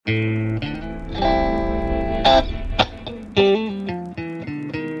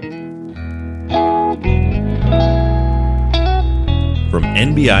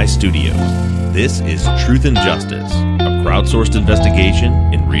FBI Studios. This is Truth and Justice, a crowdsourced investigation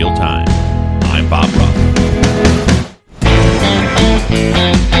in real time. I'm Bob Roth.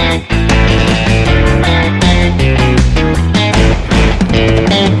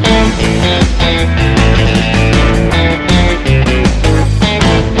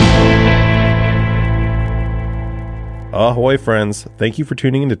 Ahoy, friends. Thank you for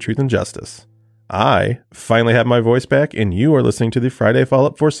tuning into Truth and Justice. I finally have my voice back, and you are listening to the Friday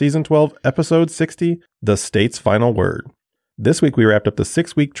Follow-Up for Season 12, Episode 60, The State's Final Word. This week, we wrapped up the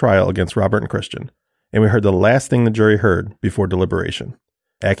 6-week trial against Robert and Christian, and we heard the last thing the jury heard before deliberation,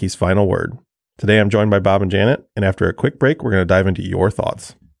 Aki's final word. Today, I'm joined by Bob and Janet, and after a quick break, we're going to dive into your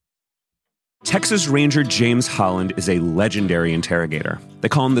thoughts. Texas Ranger James Holland is a legendary interrogator. They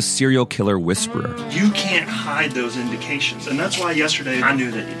call him the serial killer whisperer. You can't hide those indications, and that's why yesterday I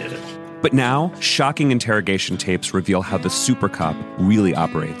knew that you did it. But now, shocking interrogation tapes reveal how the super cop really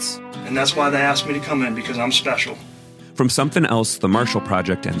operates. And that's why they asked me to come in, because I'm special. From Something Else, The Marshall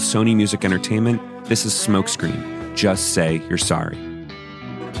Project, and Sony Music Entertainment, this is Smokescreen. Just say you're sorry.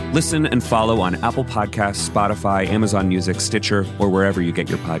 Listen and follow on Apple Podcasts, Spotify, Amazon Music, Stitcher, or wherever you get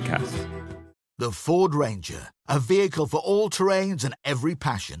your podcasts. The Ford Ranger, a vehicle for all terrains and every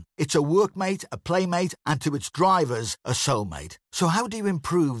passion. It's a workmate, a playmate, and to its drivers, a soulmate. So how do you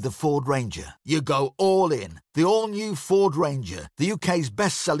improve the Ford Ranger? You go all in. The all-new Ford Ranger, the UK's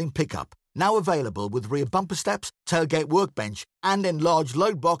best-selling pickup. Now available with rear bumper steps, tailgate workbench, and enlarged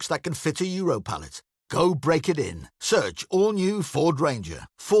load box that can fit a Euro pallet. Go break it in. Search all-new Ford Ranger.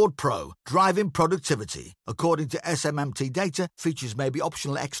 Ford Pro, driving productivity. According to SMMT data, features may be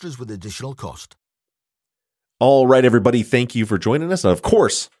optional extras with additional cost. All right, everybody, thank you for joining us. And of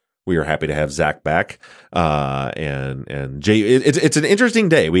course, we are happy to have Zach back. And Jay, it's an interesting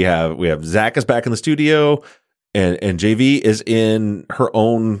day. We have Zach is back in the studio, and JV is in her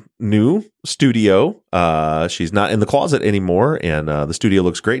own new studio. She's not in the closet anymore, and the studio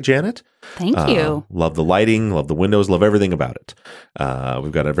looks great, Janet. Thank you. Love the lighting, love the windows, love everything about it.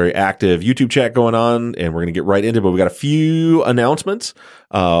 We've got a very active YouTube chat going on, and we're going to get right into it, but we've got a few announcements.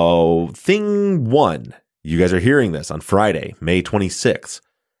 Thing one, you guys are hearing this on Friday, May 26th.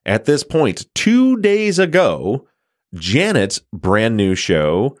 At this point, 2 days ago, Janet's brand new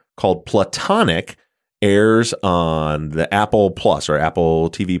show called Platonic airs on the Apple Plus or Apple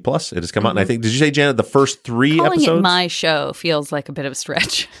TV Plus. It has come out, and I think, did you say, Janet, the first 3 episodes? Calling it my show feels like a bit of a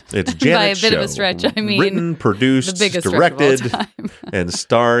stretch. It's Janet's By a bit show. of a stretch, I mean written, produced, the biggest directed, of all time. and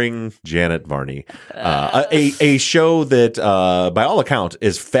starring Janet Varney. A show that, by all accounts,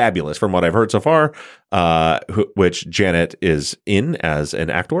 is fabulous from what I've heard so far, which Janet is in as an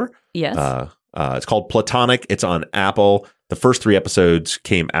actor. Yes. It's called Platonic. It's on Apple. The first 3 episodes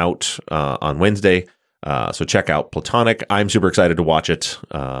came out on Wednesday. So check out Platonic. I'm super excited to watch it.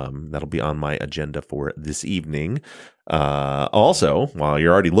 That'll be on my agenda for this evening. Also, while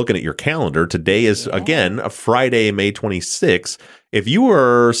you're already looking at your calendar, today is, again, a Friday, May 26th. If you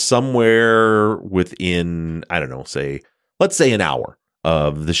were somewhere within, I don't know, let's say an hour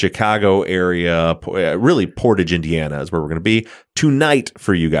of the Chicago area, really Portage, Indiana is where we're going to be tonight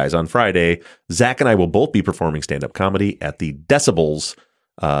for you guys on Friday. Zach and I will both be performing stand-up comedy at the Decibels.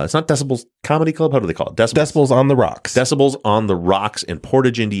 It's not Decibels Comedy Club. How do they call it? Decibels on the Rocks. Decibels on the Rocks in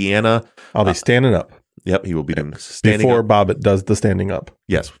Portage, Indiana. I'll be standing up. Yep, he will be doing standing before up. Bob does the standing up.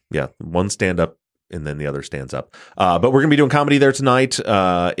 Yes, yeah. One stand up and then the other stands up. But we're going to be doing comedy there tonight.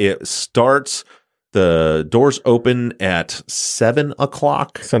 It starts, the doors open at 7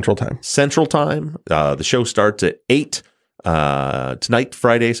 o'clock. Central Time. The show starts at 8 tonight,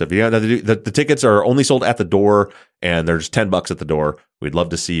 Friday. So if you have the tickets are only sold at the door, and they're just $10 at the door. We'd love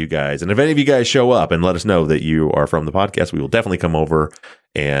to see you guys. And if any of you guys show up and let us know that you are from the podcast, we will definitely come over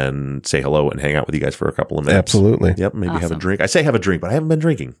and say hello and hang out with you guys for a couple of minutes. Absolutely. Yep. Maybe have a drink. I say have a drink, but I haven't been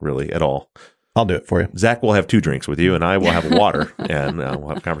drinking really at all. I'll do it for you. Zach will have 2 drinks with you, and I will have water, and we'll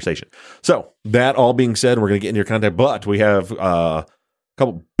have a conversation. So that all being said, we're going to get into your content, but we have a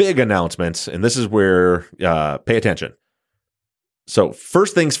couple big announcements, and this is where pay attention. So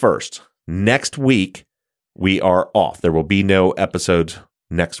first things first, next week, we are off. There will be no episode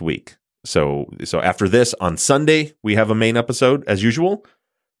next week. So after this, on Sunday, we have a main episode as usual.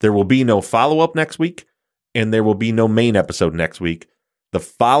 There will be no follow-up next week, and there will be no main episode next week. The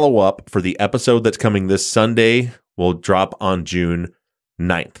follow-up for the episode that's coming this Sunday will drop on June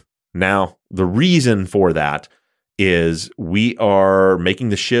 9th. Now, the reason for that is we are making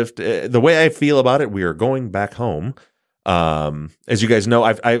the shift. The way I feel about it, we are going back home. As you guys know,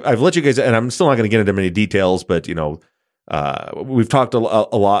 I've let you guys, and I'm still not going to get into many details, but we've talked a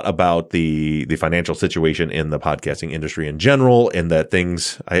lot about the financial situation in the podcasting industry in general, and that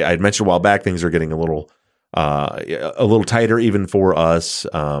things I had mentioned a while back, things are getting a little tighter even for us.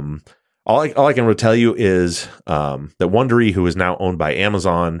 All I can really tell you is that Wondery, who is now owned by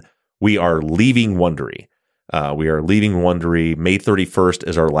Amazon, we are leaving Wondery. We are leaving Wondery. May 31st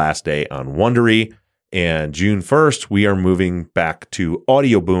is our last day on Wondery, and June 1st we are moving back to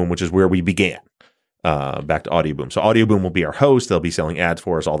Audio Boom, which is where we began. Back to Audio Boom. So Audio Boom will be our host. They'll be selling ads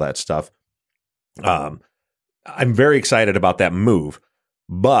for us, all that stuff. I'm very excited about that move,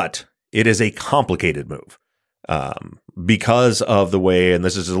 but it is a complicated move. Because of the way, and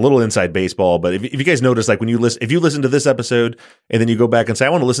this is a little inside baseball, but if you guys notice, like when if you listen to this episode and then you go back and say, I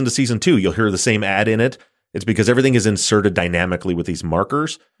want to listen to season 2, you'll hear the same ad in it. It's because everything is inserted dynamically with these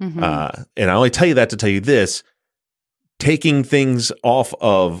markers. And I only tell you that to tell you this: taking things off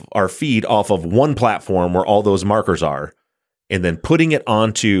of our feed, off of one platform where all those markers are, and then putting it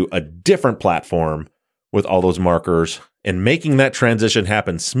onto a different platform with all those markers and making that transition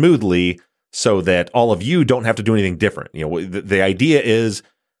happen smoothly, so that all of you don't have to do anything different. You know, the idea is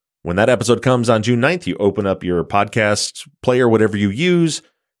when that episode comes on June 9th, you open up your podcast player, whatever you use,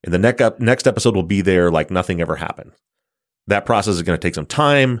 and the next episode will be there like nothing ever happened. That process is going to take some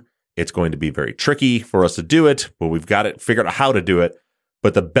time. It's going to be very tricky for us to do it, but we've got it figured out how to do it.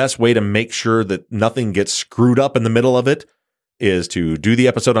 But the best way to make sure that nothing gets screwed up in the middle of it is to do the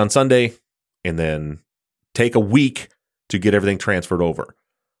episode on Sunday and then take a week to get everything transferred over.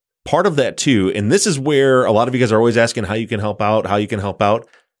 Part of that too, and this is where a lot of you guys are always asking how you can help out,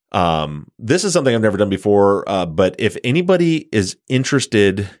 this is something I've never done before, but if anybody is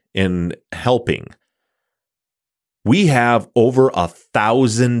interested in helping, we have over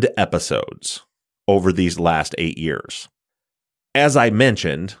 1,000 episodes over these last 8 years. As I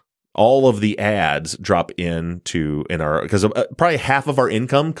mentioned, all of the ads drop in our, because probably half of our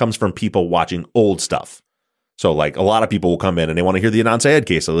income comes from people watching old stuff. So like a lot of people will come in and they want to hear the Anansi Ed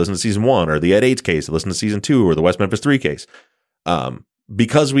case, so listen to season 1, or the Ed 8 case, so listen to season 2, or the West Memphis 3 case.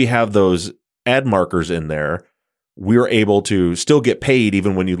 Because we have those ad markers in there, we're able to still get paid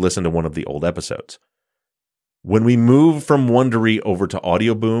even when you listen to one of the old episodes. When we move from Wondery over to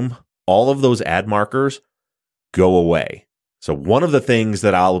Audio Boom, all of those ad markers go away. So one of the things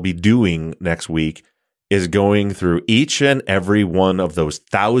that I'll be doing next week is going through each and every one of those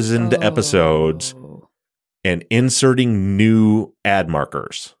 1,000 episodes and inserting new ad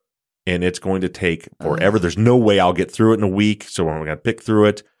markers. And it's going to take forever. There's no way I'll get through it in a week, so we're going to pick through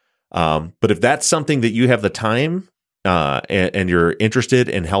it. But if that's something that you have the time and you're interested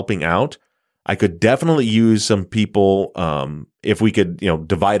in helping out, I could definitely use some people. If we could,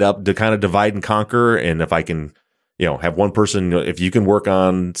 divide and conquer. And if I can, have one person, if you can work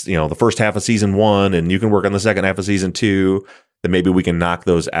on, the first half of season 1 and you can work on the second half of season 2, then maybe we can knock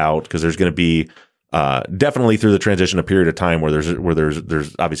those out, because there's going to be definitely through the transition a period of time where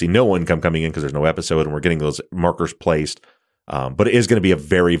there's obviously no income coming in because there's no episode and we're getting those markers placed. But it is going to be a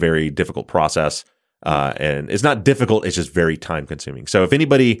very, very difficult process. And it's not difficult, it's just very time consuming. So if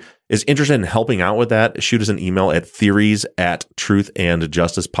anybody is interested in helping out with that, shoot us an email at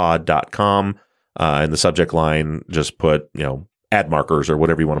theories@truthandjusticepod.com. In the subject line, just put, ad markers or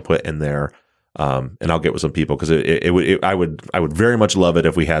whatever you want to put in there. And I'll get with some people, because I would very much love it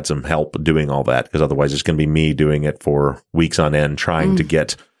if we had some help doing all that, because otherwise it's going to be me doing it for weeks on end, trying to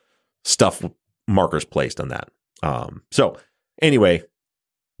get markers placed on that. So anyway,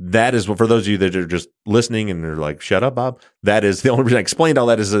 that is for those of you that are just listening and they're like, shut up, Bob. That is the only reason I explained all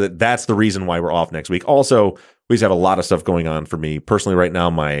that, is that that's the reason why we're off next week. Also, we just have a lot of stuff going on for me personally right now.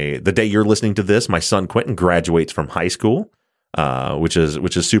 The day you're listening to this, my son Quentin graduates from high school. Which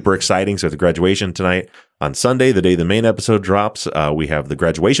is super exciting. So the graduation tonight. On Sunday, the day the main episode drops, we have the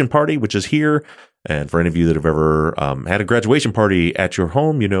graduation party, which is here. And for any of you that have ever had a graduation party at your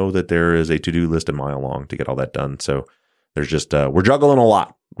home, you know that there is a to-do list a mile long to get all that done. So there's just we're juggling a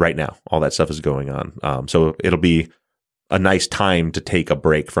lot right now. All that stuff is going on. So it'll be a nice time to take a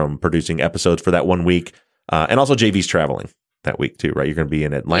break from producing episodes for that 1 week. And also JV's traveling that week too, right? You're going to be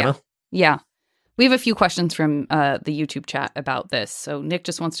in Atlanta? Yeah. We have a few questions from the YouTube chat about this. So Nick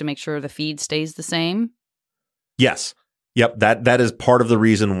just wants to make sure the feed stays the same. Yes. Yep. That is part of the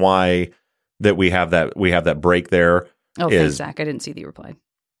reason why that we have that break there. Oh, thanks, Zach. I didn't see the reply.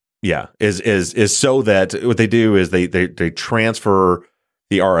 Yeah. Is so that what they do is they transfer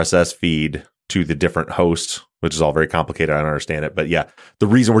the RSS feed to the different hosts, which is all very complicated. I don't understand it. But yeah, the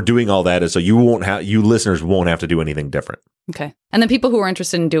reason we're doing all that is so you listeners won't have to do anything different. Okay. And then people who are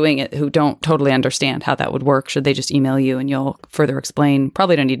interested in doing it who don't totally understand how that would work, should they just email you and you'll further explain?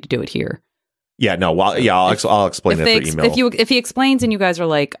 Probably don't need to do it here. Yeah, no. Well, yeah, I'll explain that through email. If he explains and you guys are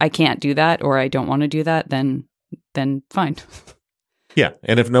like, I can't do that or I don't want to do that, then fine. Yeah,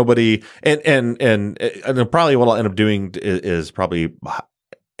 and if nobody and probably what I'll end up doing is probably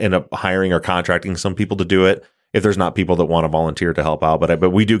end up hiring or contracting some people to do it if there's not people that want to volunteer to help out.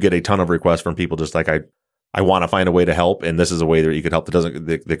 But we do get a ton of requests from people just like I want to find a way to help, and this is a way that you could help.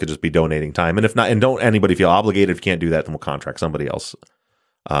 That could just be donating time, and if not, and don't anybody feel obligated. If you can't do that, then we'll contract somebody else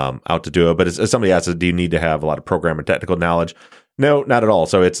out to do it. But as somebody asked, do you need to have a lot of program and technical knowledge? No, not at all.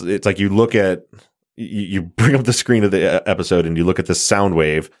 So it's like you look at. You bring up the screen of the episode and you look at this sound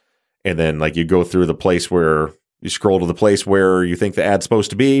wave, and then like you go through the place where you scroll to the place where you think the ad's supposed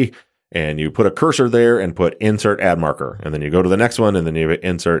to be, and you put a cursor there and put insert ad marker, and then you go to the next one and then you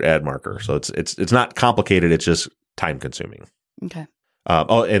insert ad marker. So it's not complicated. It's just time consuming. Okay.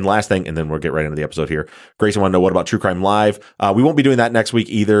 And last thing, and then we'll get right into the episode here. Grayson wanted to know what about True Crime Live? We won't be doing that next week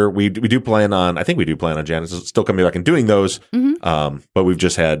either. We do plan on Janet still coming back and doing those. Mm-hmm. But we've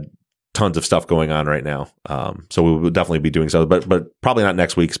just had tons of stuff going on right now. So we will definitely be doing so, but probably not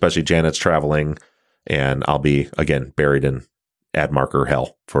next week, especially Janet's traveling and I'll be again buried in ad marker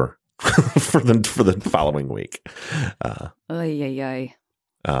hell for the following week. With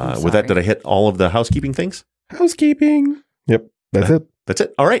that, did I hit all of the housekeeping things? Housekeeping. Yep. That's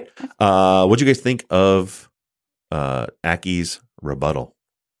it. All right. What'd you guys think of Aki's rebuttal?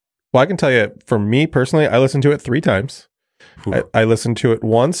 Well, I can tell you, for me personally, I listened to it 3 times. I listened to it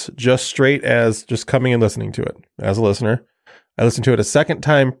once, just coming and listening to it as a listener. I listened to it a second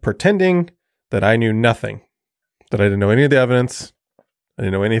time, pretending that I knew nothing, that I didn't know any of the evidence. I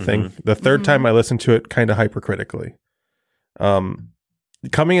didn't know anything. Mm-hmm. The third time I listened to it kind of hypercritically.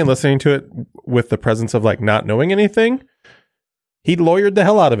 Coming and listening to it with the presence of like not knowing anything, he lawyered the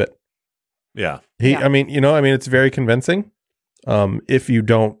hell out of it. Yeah. I mean, it's very convincing. If you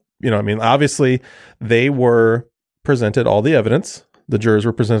don't, obviously they were presented all the evidence. The jurors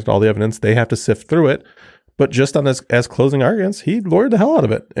were presented all the evidence. They have to sift through it. But just on as closing arguments, he lawyered the hell out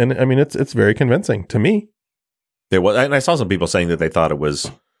of it. And I mean, it's very convincing to me. And I saw some people saying that they thought it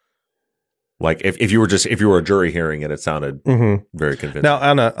was like if you were a jury hearing it, it sounded very convincing. Now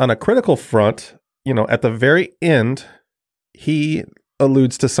on a critical front, at the very end, he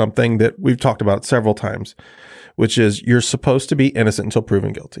alludes to something that we've talked about several times, which is you're supposed to be innocent until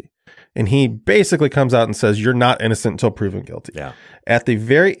proven guilty. And he basically comes out and says, you're not innocent until proven guilty. Yeah. At the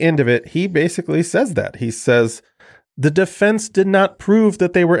very end of it, he basically says that. He says, the defense did not prove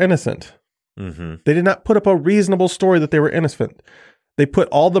that they were innocent. Mm-hmm. They did not put up a reasonable story that they were innocent. They put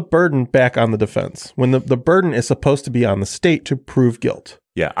all the burden back on the defense when the burden is supposed to be on the state to prove guilt.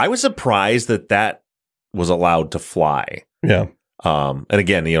 Yeah. I was surprised that was allowed to fly. Yeah. And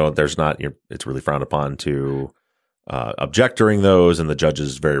again, it's really frowned upon to object during those, and the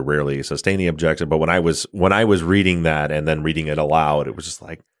judges very rarely sustain the objection. But when I was reading that and then reading it aloud, it was just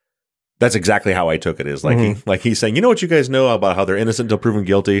like, that's exactly how I took it. Is like he's saying, what you guys know about how they're innocent until proven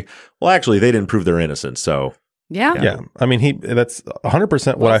guilty? Well, actually, they didn't prove their innocence. So yeah. I mean, that's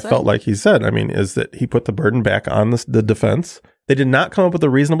 100% what I felt like he said. I mean, is that he put the burden back on the defense. They did not come up with a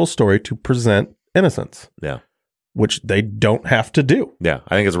reasonable story to present innocence. Yeah. Which they don't have to do. Yeah,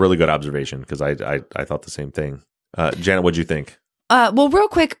 I think it's a really good observation because I thought the same thing. Janet, what'd you think? Well, real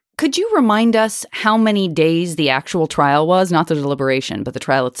quick, could you remind us how many days the actual trial was? Not the deliberation, but the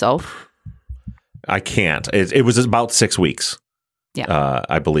trial itself? I can't. It was about 6 weeks. Yeah.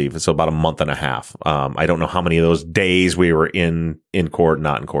 I believe. So about a month and a half. I don't know how many of those days we were in court,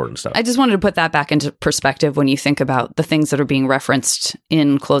 not in court and stuff. I just wanted to put that back into perspective when you think about the things that are being referenced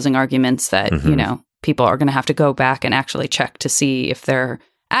in closing arguments that, people are going to have to go back and actually check to see if they're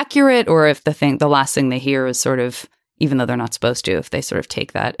accurate or if the last thing they hear is sort of, even though they're not supposed to, if they sort of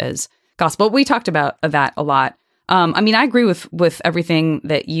take that as gospel. We talked about that a lot. I mean, I agree with everything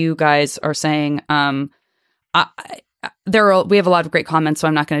that you guys are saying. We have a lot of great comments, so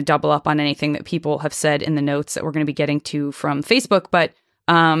I'm not going to double up on anything that people have said in the notes that we're going to be getting to from Facebook. But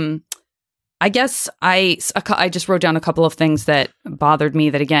I guess I just wrote down a couple of things that bothered me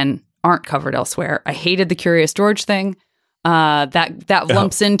that, again, aren't covered elsewhere. I hated the Curious George thing. That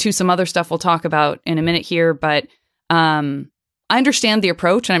lumps into some other stuff we'll talk about in a minute here, but I understand the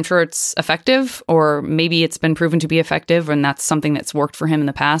approach, and I'm sure it's effective, or maybe it's been proven to be effective, and that's something that's worked for him in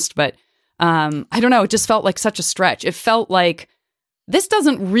the past. But I don't know. It just felt like such a stretch. It felt like this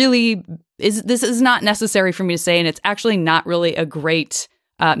is not necessary for me to say, and it's actually not really a great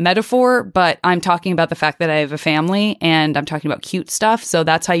metaphor, but I'm talking about the fact that I have a family and I'm talking about cute stuff. So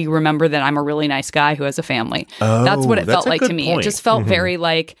that's how you remember that I'm a really nice guy who has a family. Oh, that's what it felt like to me. Point. It just felt very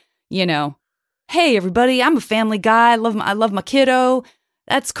like, hey, everybody, I'm a family guy. I love my kiddo.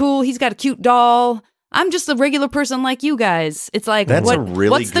 that's cool. He's got a cute doll. I'm just a regular person like you guys. It's like,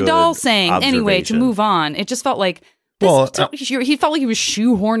 what's the doll saying? Anyway, to move on. It just felt like he felt like he was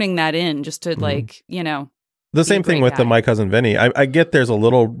shoehorning that in just to like, you know. The same thing with the My Cousin Vinny. I get there's a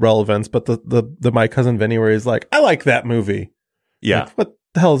little relevance, but the My Cousin Vinny where he's like, I like that movie. Yeah. Like, what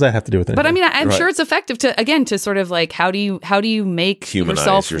the hell does that have to do with it? But I mean, I'm sure it's effective to sort of like, how do you make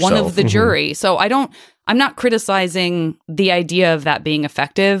yourself one of the jury? So I'm not criticizing the idea of that being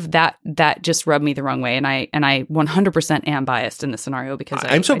effective. That just rubbed me the wrong way. And I 100% am biased in this scenario because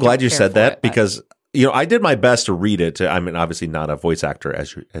I'm so glad you said that because, you know, I did my best to read it. I mean, obviously not a voice actor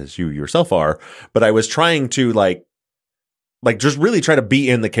as you yourself are, but I was trying to like just really try to be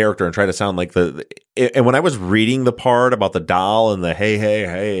in the character and try to sound like and when I was reading the part about the doll and the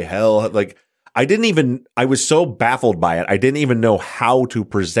hey, hell, like I was so baffled by it. I didn't even know how to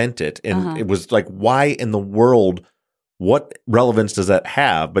present it. And it was like, why in the world, what relevance does that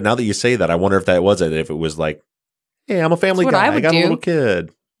have? But now that you say that, I wonder if that was it. If it was like, hey, I'm a family guy. I got a little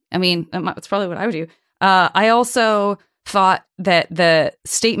kid. I mean, that's probably what I would do. I also thought that the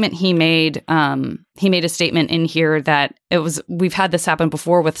statement he made a statement in here that we've had this happen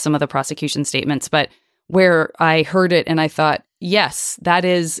before with some of the prosecution statements, but where I heard it and I thought, yes, that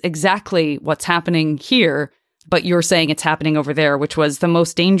is exactly what's happening here, but you're saying it's happening over there, which was the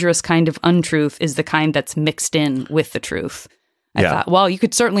most dangerous kind of untruth is the kind that's mixed in with the truth. I thought, well, you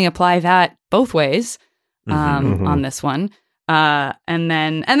could certainly apply that both ways on this one. And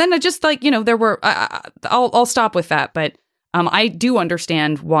then I just like, you know, there were, I'll stop with that, but I do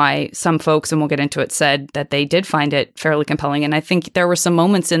understand why some folks, and we'll get into it, said that they did find it fairly compelling. And I think there were some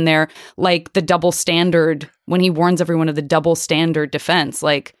moments in there, like the double standard, when he warns everyone of the double standard defense.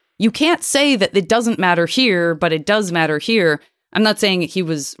 Like, you can't say that it doesn't matter here, but it does matter here. I'm not saying he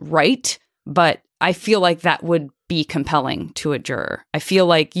was right, but I feel like that would be compelling to a juror. I feel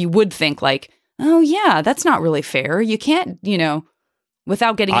like you would think like, oh yeah, that's not really fair. You can't, you know,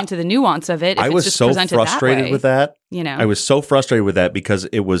 without getting into the nuance of it. I was so frustrated with that. You know, I was so frustrated with that because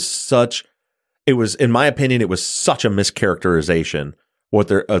it was, in my opinion, it was such a mischaracterization what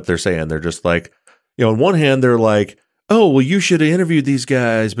they're saying. They're just like, you know, on one hand, they're like, oh, well, you should have interviewed these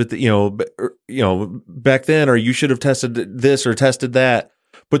guys, but back then, or you should have tested this or tested that.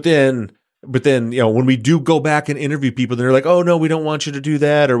 But then, you know, when we do go back and interview people, they're like, oh no, we don't want you to do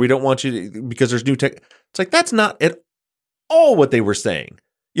that, or we don't want you to, because there's new tech. It's like, that's not at all what they were saying.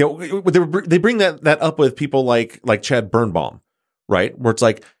 You know, they bring that up with people like Chad Birnbaum, right? Where it's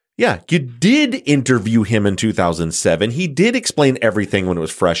like, yeah, you did interview him in 2007. He did explain everything when it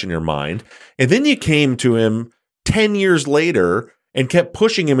was fresh in your mind. And then you came to him 10 years later and kept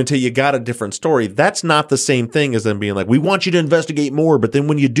pushing him until you got a different story. That's not the same thing as them being like, we want you to investigate more, but then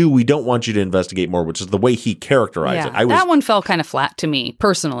when you do, we don't want you to investigate more, which is the way he characterized it. That one fell kind of flat to me,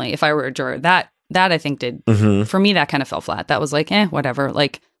 personally, if I were a juror. That I think did, for me, that kind of fell flat. That was like, whatever.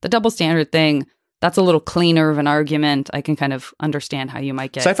 Like the double standard thing, that's a little cleaner of an argument. I can kind of understand how you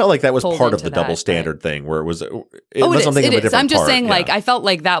might get. So I felt like that was part of the double standard thing where it was something of a different I'm just part. saying, like, I felt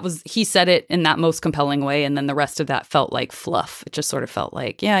like that was, he said it in that most compelling way. And then the rest of that felt like fluff. It just sort of felt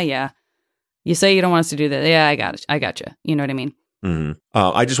like, yeah. You say you don't want us to do that. Yeah, I got it. I got you. You know what I mean? Mm-hmm.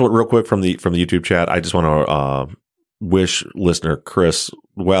 I just want real quick from the YouTube chat. I just want to wish listener Chris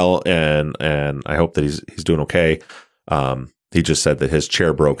well, and I hope that he's doing okay. He just said that his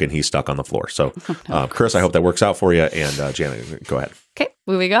chair broke and he's stuck on the floor. So, Chris, I hope that works out for you. And Janet, go ahead. Okay,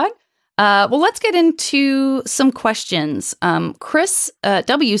 moving on. Well, let's get into some questions. Chris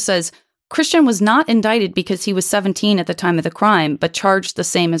W says, Christian was not indicted because he was 17 at the time of the crime, but charged the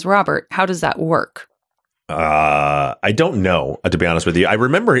same as Robert. How does that work? I don't know, to be honest with you. I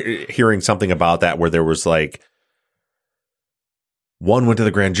remember hearing something about that where there was like, one went to the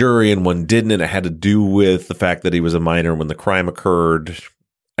grand jury and one didn't, and it had to do with the fact that he was a minor when the crime occurred.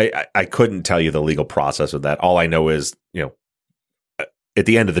 I couldn't tell you the legal process of that. All I know is, you know, at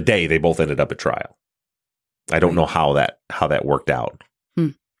the end of the day, they both ended up at trial. I don't know how that worked out.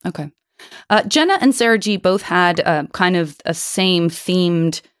 Okay. Jenna and Sarah G both had kind of a same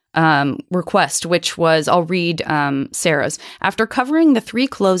themed request, which was, I'll read Sarah's. After covering the 3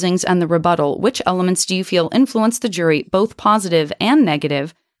 closings and the rebuttal, which elements do you feel influenced the jury, both positive and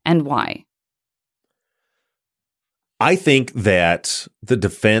negative, and why? I think that the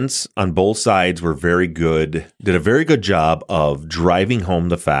defense on both sides were very good, did a very good job of driving home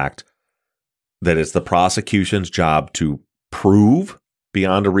the fact that it's the prosecution's job to prove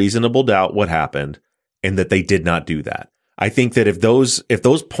beyond a reasonable doubt what happened, and that they did not do that. I think that if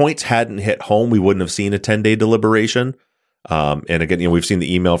those points hadn't hit home, we wouldn't have seen a 10-day deliberation. And again, we've seen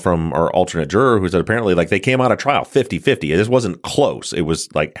the email from our alternate juror who said apparently like they came out of trial 50-50. This wasn't close. It was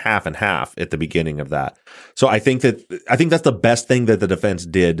like half and half at the beginning of that. So I think that's the best thing that the defense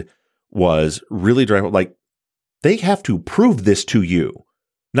did was really drive like they have to prove this to you,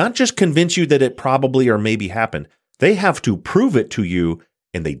 not just convince you that it probably or maybe happened. They have to prove it to you,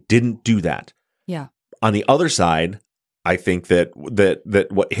 and they didn't do that. Yeah. On the other side, I think that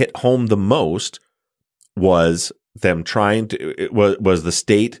what hit home the most was them trying to was the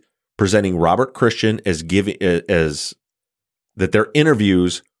state presenting Robert Christian as that their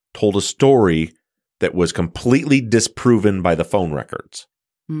interviews told a story that was completely disproven by the phone records.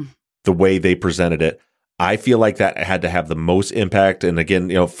 The way they presented it, I feel like that had to have the most impact. And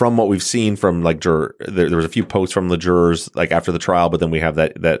again, from what we've seen from like there was a few posts from the jurors like after the trial, but then we have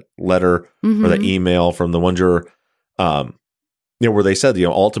that letter or that email from the one juror, where they said,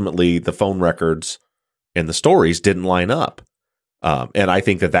 ultimately the phone records and the stories didn't line up. And I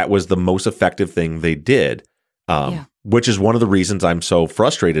think that was the most effective thing they did, which is one of the reasons I'm so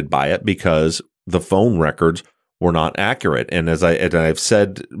frustrated by it, because the phone records were not accurate. And as I've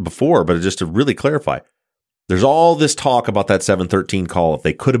said before, but just to really clarify, there's all this talk about that 713 call. If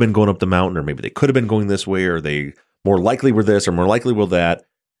they could have been going up the mountain, or maybe they could have been going this way, or they more likely were this or more likely were that.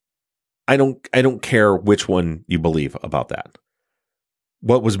 I don't care which one you believe about that.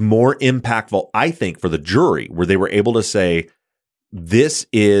 What was more impactful, I think, for the jury, where they were able to say, this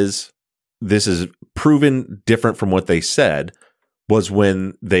is proven different from what they said, was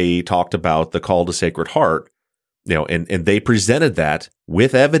when they talked about the call to Sacred Heart, and they presented that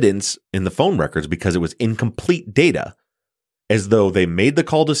with evidence in the phone records because it was incomplete data, as though they made the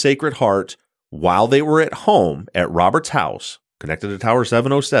call to Sacred Heart while they were at home at Robert's house, connected to Tower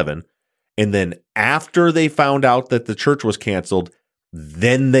 707, and then after they found out that the church was canceled,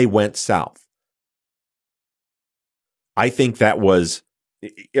 then they went south. I think that was,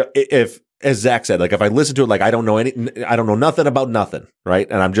 if, as Zach said, like if I listen to it, like I don't know nothing about nothing, right?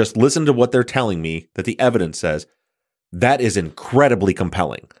 And I'm just listening to what they're telling me that the evidence says, that is incredibly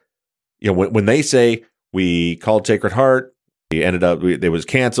compelling. When they say we called Sacred Heart, it was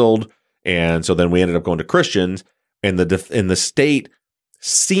canceled, and so then we ended up going to Christians, and the state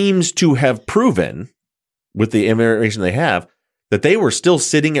seems to have proven with the information they have that they were still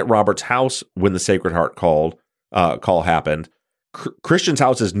sitting at Robert's house when the Sacred Heart call happened. Christian's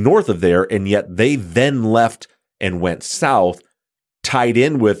house is north of there, and yet they then left and went south, tied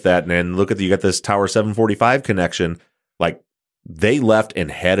in with that. And look you got this Tower 745 connection. Like they left and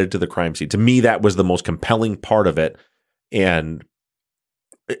headed to the crime scene. To me, that was the most compelling part of it. And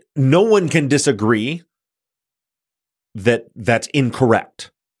no one can disagree that that's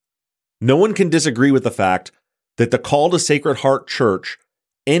incorrect. No one can disagree with the fact that the call to Sacred Heart Church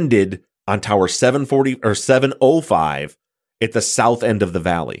ended on Tower 740 or 705 at the south end of the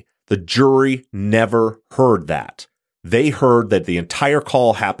valley. The jury never heard that. They heard that the entire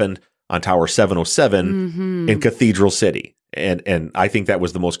call happened on Tower 707 in Cathedral City. And I think that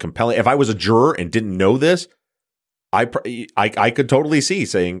was the most compelling. If I was a juror and didn't know this, I could totally see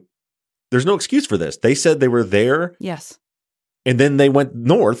saying, there's no excuse for this. They said they were there. Yes. And then they went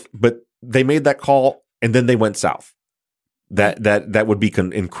north, but they made that call and then they went south. That would be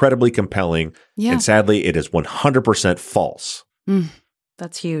incredibly compelling. Yeah. And sadly, it is 100% false.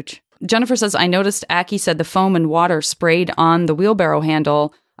 That's huge. Jennifer says, I noticed Aki said the foam and water sprayed on the wheelbarrow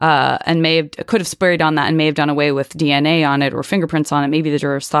handle and could have sprayed on that and may have done away with DNA on it or fingerprints on it. Maybe the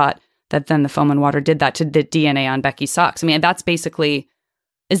jurors thought that then the foam and water did that to the DNA on Becky's socks. I mean, that's basically,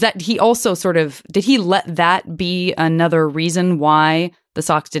 is that he also did he let that be another reason why the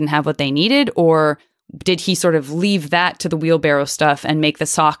socks didn't have what they needed? Or did he sort of leave that to the wheelbarrow stuff and make the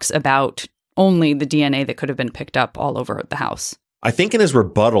socks about only the DNA that could have been picked up all over the house? I think in his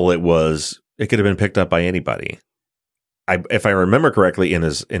rebuttal, it could have been picked up by anybody. If I remember correctly, in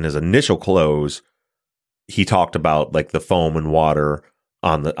his initial close, he talked about like the foam and water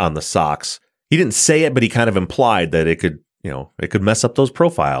on the socks. He didn't say it, but he kind of implied that it could mess up those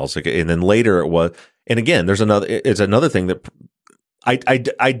profiles. And then later it was, and again, it's another thing that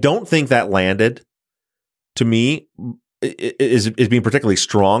I don't think that landed. To me, is being particularly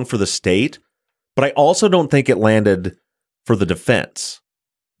strong for the state, but I also don't think it landed for the defense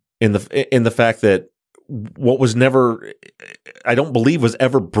in the fact that what was never, I don't believe, was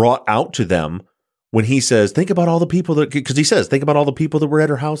ever brought out to them when he says, think about all the people because he says, think about all the people that were at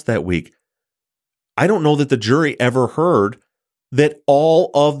her house that week. I don't know that the jury ever heard that all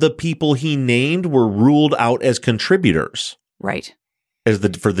of the people he named were ruled out as contributors. Right.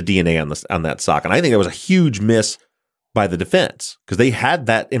 For the DNA on that sock. And I think that was a huge miss by the defense because they had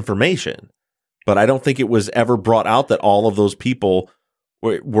that information. but I don't think it was ever brought out that all of those people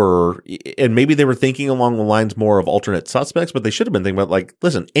were, and maybe they were thinking along the lines more of alternate suspects, but they should have been thinking about, like,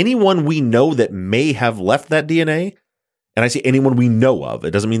 listen, anyone we know that may have left that DNA, and I say anyone we know of,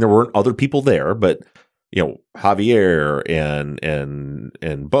 it doesn't mean there weren't other people there, but Javier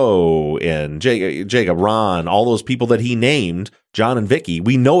and Bo and Jacob, Ron, all those people that he named, John and Vicky,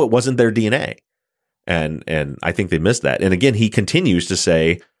 we know it wasn't their DNA. And I think they missed that. And again, he continues to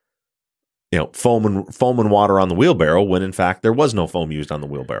say, foam and water on the wheelbarrow, when in fact there was no foam used on the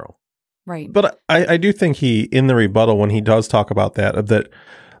wheelbarrow. Right. But I do think he, in the rebuttal, when he does talk about that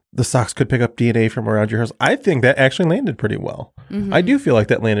the socks could pick up DNA from around your house, I think that actually landed pretty well. Mm-hmm. I do feel like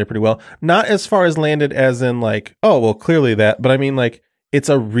that landed pretty well. Not as far as landed as in like, oh, well, clearly that, but I mean, like, it's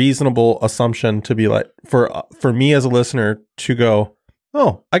a reasonable assumption to be like, for me as a listener to go,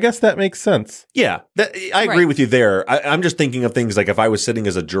 oh, I guess that makes sense. Yeah, I agree with you there. I'm just thinking of things like if I was sitting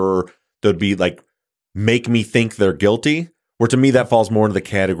as a juror, that would be like, make me think they're guilty, where to me that falls more into the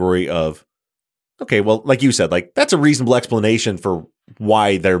category of, okay, well, like you said, like, that's a reasonable explanation for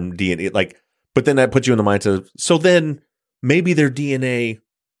why their DNA, like, but then that puts you in the mindset of, so then maybe their DNA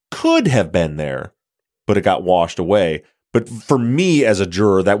could have been there, but it got washed away. But for me as a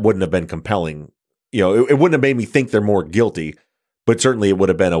juror, that wouldn't have been compelling. It wouldn't have made me think they're more guilty, but certainly it would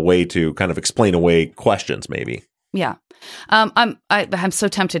have been a way to kind of explain away questions, maybe. Yeah. I'm so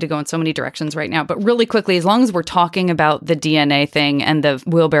tempted to go in so many directions right now, but really quickly, as long as we're talking about the DNA thing and the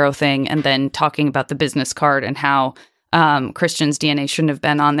wheelbarrow thing, and then talking about the business card and how Christian's DNA shouldn't have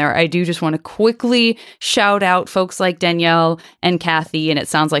been on there, I do just want to quickly shout out folks like Danielle and Kathy, and it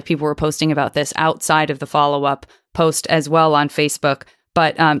sounds like people were posting about this outside of the follow-up post as well on Facebook.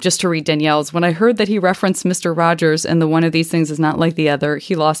 But just to read Danielle's, when I heard that he referenced Mr. Rogers and the one of these things is not like the other,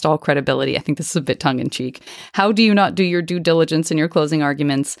 he lost all credibility. I think this is a bit tongue-in-cheek. How do you not do your due diligence in your closing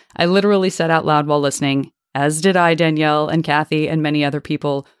arguments? I literally said out loud while listening, as did I, Danielle and Kathy and many other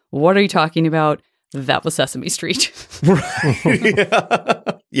people. What are you talking about? That was Sesame Street.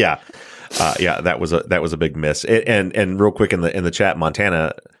 Yeah. That was a big miss. And real quick in the chat,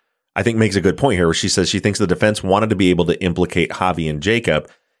 Montana, I think, makes a good point here where she says she thinks the defense wanted to be able to implicate Javi and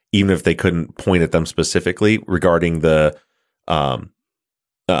Jacob, even if they couldn't point at them specifically, regarding the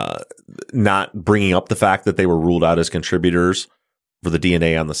not bringing up the fact that they were ruled out as contributors for the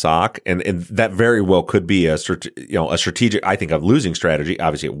DNA on the sock. And that very well could be a strategic, I think, a losing strategy.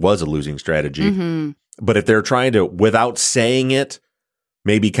 Obviously, it was a losing strategy. Mm-hmm. But if they're trying to, without saying it,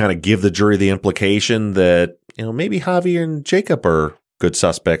 maybe kind of give the jury the implication that, maybe Javi and Jacob are good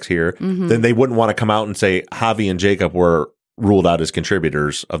suspects here, mm-hmm. then they wouldn't want to come out and say Javi and Jacob were ruled out as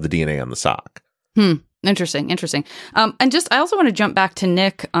contributors of the DNA on the sock. Interesting. And I also want to jump back to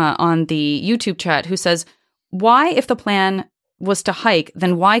Nick on the YouTube chat, who says, why, if the plan was to hike,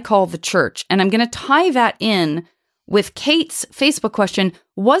 then why call the church? And I'm going to tie that in with Kate's Facebook question,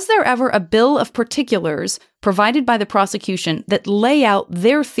 was there ever a bill of particulars provided by the prosecution that lay out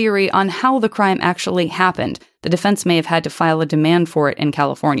their theory on how the crime actually happened? The defense may have had to file a demand for it in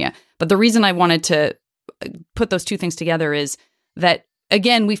California. But the reason I wanted to put those two things together is that,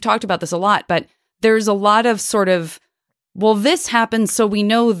 again, we've talked about this a lot, but there's a lot of sort of, well, this happened, so we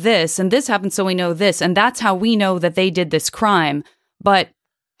know this, and this happened, so we know this, and that's how we know that they did this crime. But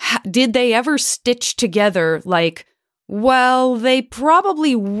did they ever stitch together, like, well, they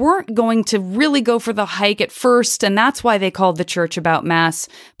probably weren't going to really go for the hike at first, and that's why they called the church about mass.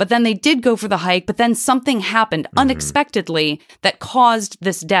 But then they did go for the hike, but then something happened unexpectedly that caused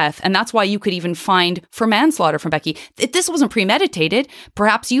this death. And that's why you could even find for manslaughter from Becky. If this wasn't premeditated,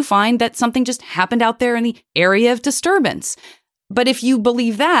 perhaps you find that something just happened out there in the area of disturbance. But if you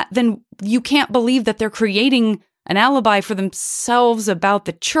believe that, then you can't believe that they're creating an alibi for themselves about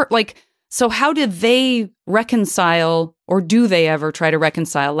the church. Like, so how did they reconcile, or do they ever try to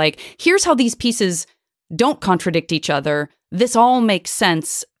reconcile? Like, here's how these pieces don't contradict each other. This all makes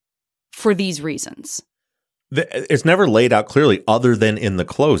sense for these reasons. It's never laid out clearly other than in the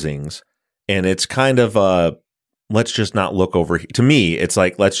closings. And it's kind of, let's just not look over here. To me, it's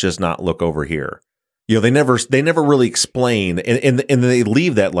like, let's just not look over here. They never really explain. And they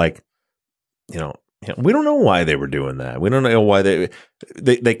leave that like, we don't know why they were doing that. We don't know why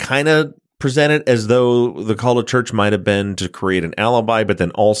they kind of present it as though the call to church might have been to create an alibi, but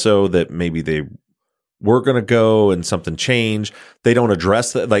then also that maybe they were going to go and something changed. They don't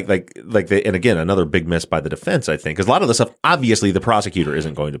address that, like they, and again, another big miss by the defense, I think, because a lot of the stuff, obviously the prosecutor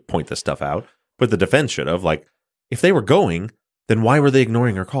isn't going to point this stuff out, but the defense should have. Like, if they were going, then why were they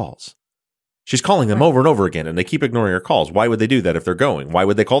ignoring her calls? She's calling them over and over again, and they keep ignoring her calls. Why would they do that if they're going? Why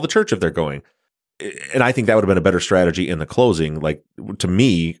would they call the church if they're going? and I think that would have been a better strategy in the closing. Like, to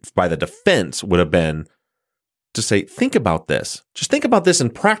me, by the defense would have been to say, think about this. Just think about this in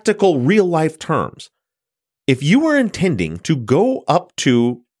practical, real life terms. If you were intending to go up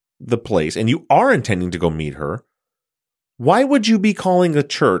to the place and you are intending to go meet her, why would you be calling the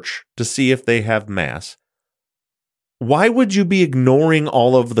church to see if they have mass? Why would you be ignoring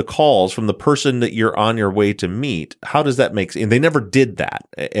all of the calls from the person that you're on your way to meet? How does that make sense? And they never did that.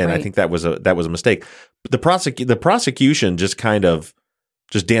 And right. I think that was a mistake. But the prosecution just kind of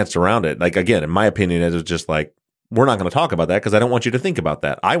just danced around it. Like, again, in my opinion, it was just like, we're not going to talk about that because I don't want you to think about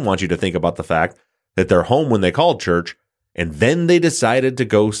that. I want you to think about the fact that they're home when they called church and then they decided to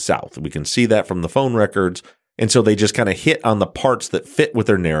go south. We can see that from the phone records. And so they just kind of hit on the parts that fit with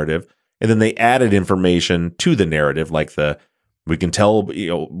their narrative. And then they added information to the narrative, like we can tell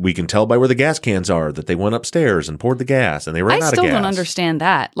by where the gas cans are that they went upstairs and poured the gas and they ran out of gas. I still don't understand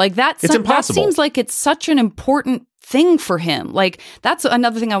that. Like, it's impossible. That seems like it's such an important thing for him. Like, that's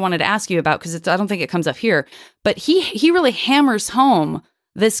another thing I wanted to ask you about, because I don't think it comes up here. But he really hammers home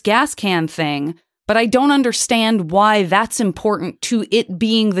this gas can thing. But I don't understand why that's important to it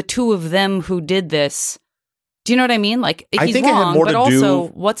being the two of them who did this. Do you know what I mean? Like, he's wrong, but also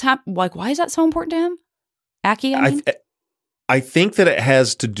what's happened? Like, why is that so important to him? Aki, I mean? I think that it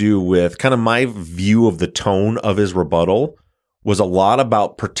has to do with kind of my view of the tone of his rebuttal was a lot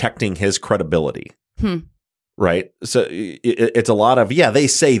about protecting his credibility. Right? So it's a lot of, they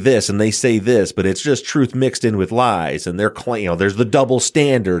say this and they say this, but it's just truth mixed in with lies. And they're, there's the double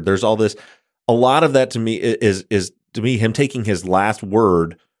standard. There's all this. A lot of that to me is to me him taking his last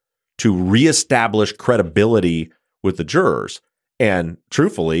word to reestablish credibility with the jurors. And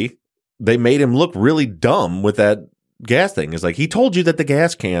truthfully, they made him look really dumb with that gas thing. It's like, he told you that the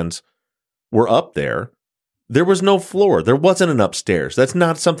gas cans were up there. There was no floor. There wasn't an upstairs. That's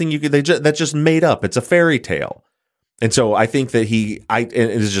not something that's just made up. It's a fairy tale. And so I think that and it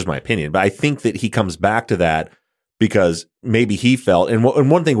is just my opinion, but I think that he comes back to that because maybe he felt, and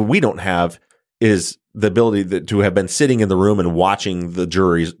one thing we don't have is the ability to have been sitting in the room and watching the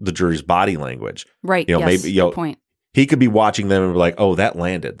jury's body language. Right. Yes, maybe good point. He could be watching them and be like, "Oh, that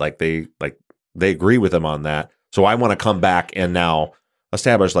landed." Like they agree with him on that. So I want to come back and now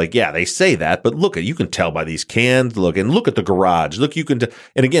establish, like, yeah, they say that, but look, you can tell by these cans. Look at the garage. Look, you can.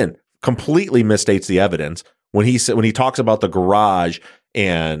 And again, completely misstates the evidence when he talks about the garage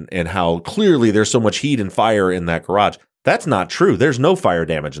and how clearly there's so much heat and fire in that garage. That's not true. There's no fire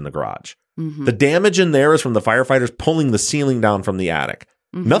damage in the garage. Mm-hmm. The damage in there is from the firefighters pulling the ceiling down from the attic.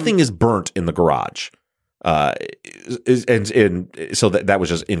 Mm-hmm. Nothing is burnt in the garage. And so that was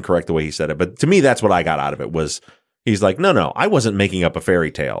just incorrect the way he said it. But to me, that's what I got out of it was he's like, no, I wasn't making up a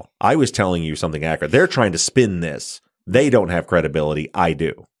fairy tale. I was telling you something accurate. They're trying to spin this. They don't have credibility. I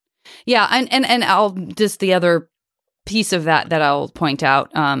do. Yeah. And I'll just the other piece of that I'll point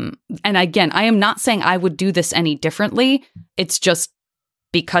out. And again, I am not saying I would do this any differently. It's just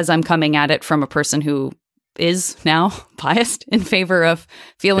because I'm coming at it from a person who is now biased in favor of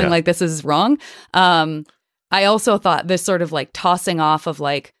feeling like this is wrong. I also thought this sort of like tossing off of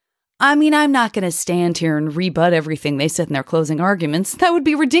like, I mean, I'm not going to stand here and rebut everything they said in their closing arguments. That would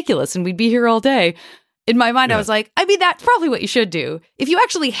be ridiculous and we'd be here all day. In my mind, I was like, I mean, that's probably what you should do. If you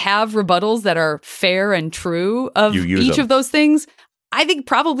actually have rebuttals that are fair and true of each of those things, I think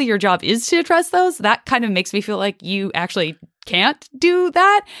probably your job is to address those. That kind of makes me feel like you actually can't do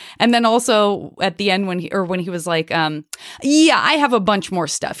that. And then also at the end when he was like, I have a bunch more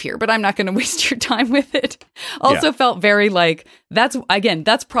stuff here, but I'm not going to waste your time with it. Also felt very like,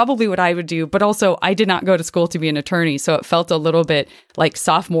 that's probably what I would do. But also I did not go to school to be an attorney. So it felt a little bit like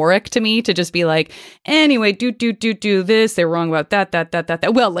sophomoric to me to just be like, anyway, do this. They're wrong about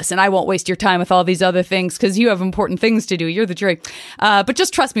that. Well, listen, I won't waste your time with all these other things because you have important things to do. You're the jury. But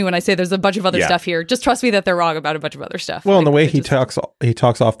just trust me when I say there's a bunch of other stuff here. Just trust me that they're wrong about a bunch of other stuff. Well, and the way he talks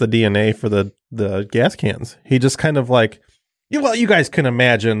off the DNA for the gas cans. He just kind of like, you guys can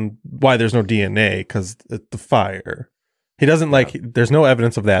imagine why there's no DNA because the fire. He doesn't like, there's no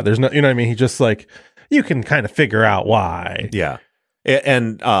evidence of that. There's no, you know what I mean? He just like, you can kind of figure out why. Yeah.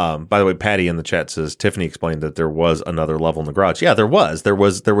 And by the way, Patty in the chat says, Tiffany explained that there was another level in the garage. Yeah, there was. There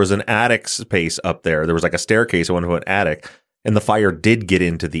was an attic space up there. There was like a staircase that went to an attic, and the fire did get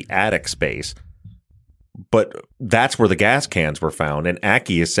into the attic space. But that's where the gas cans were found. And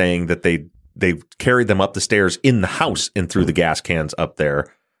Aki is saying that they carried them up the stairs in the house and threw the gas cans up there,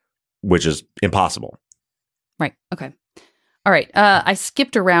 which is impossible. Right. Okay. All right. I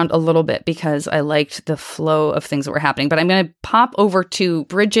skipped around a little bit because I liked the flow of things that were happening, but I'm going to pop over to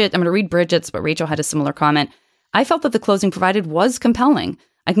Bridget. I'm going to read Bridget's, but Rachel had a similar comment. I felt that the closing provided was compelling.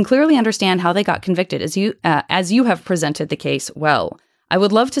 I can clearly understand how they got convicted as you have presented the case well. I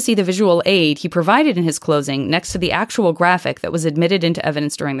would love to see the visual aid he provided in his closing next to the actual graphic that was admitted into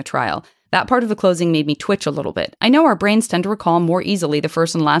evidence during the trial. That part of the closing made me twitch a little bit. I know our brains tend to recall more easily the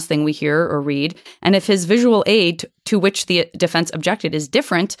first and last thing we hear or read, and if his visual aid to which the defense objected is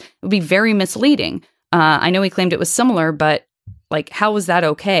different, it would be very misleading. I know he claimed it was similar, but like, how was that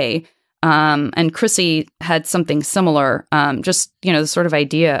okay? And Chrissy had something similar, just, the sort of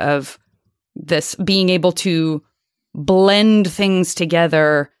idea of this being able to blend things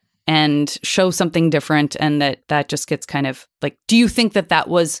together and show something different, and that just gets kind of like, do you think that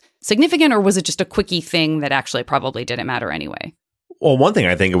was significant, or was it just a quickie thing that actually probably didn't matter anyway? Well, one thing,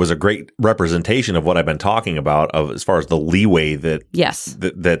 I think it was a great representation of what I've been talking about, of as far as the leeway that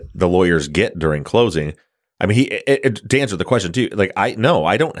that the lawyers get during closing. I mean, to answer the question too, like, I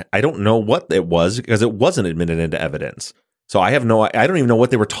don't know what it was, because it wasn't admitted into evidence. So I don't even know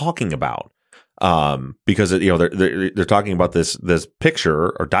what they were talking about. Because they're talking about this picture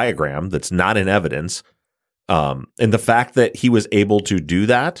or diagram that's not in evidence, and the fact that he was able to do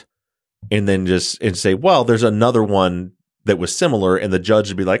that, and then and say, well, there's another one that was similar, and the judge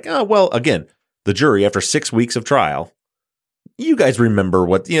would be like, oh, well, again, the jury, after 6 weeks of trial, you guys remember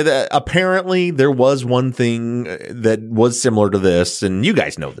what apparently there was one thing that was similar to this, and you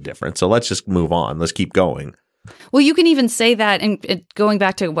guys know the difference. So let's just move on. Let's keep going. Well, you can even say that, and going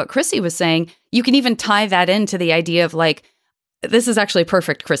back to what Chrissy was saying, you can even tie that into the idea of like, this is actually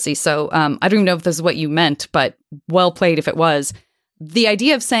perfect, Chrissy. So I don't even know if this is what you meant, but well played if it was. The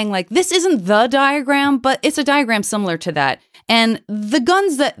idea of saying like, this isn't the diagram, but it's a diagram similar to that. And the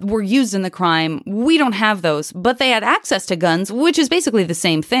guns that were used in the crime, we don't have those, but they had access to guns, which is basically the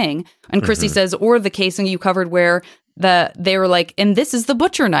same thing. And Chrissy says, or the casing you covered where they were like, and this is the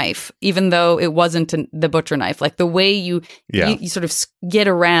butcher knife, even though it wasn't the butcher knife. Like the way you sort of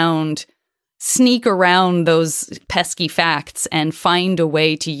sneak around those pesky facts and find a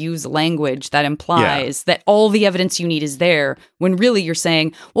way to use language that implies that all the evidence you need is there, when really you're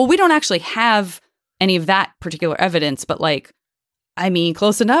saying, well, we don't actually have any of that particular evidence, but like, I mean,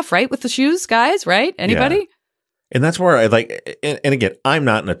 close enough, right? With the shoes, guys, right? Anybody? Yeah. And that's where I like, and again, I'm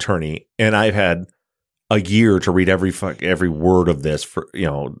not an attorney, and I've had a year to read every word of this for,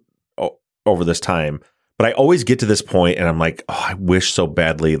 over this time. But I always get to this point and I'm like, oh, I wish so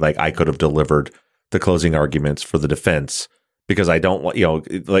badly like I could have delivered the closing arguments for the defense, because I don't want,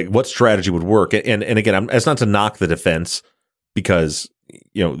 like what strategy would work. And again, it's not to knock the defense, because,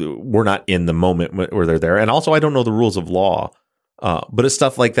 we're not in the moment where they're there. And also I don't know the rules of law. But it's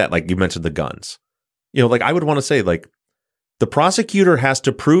stuff like that. Like you mentioned the guns, like I would want to say like the prosecutor has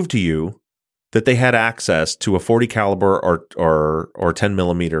to prove to you that they had access to a 40 caliber or 10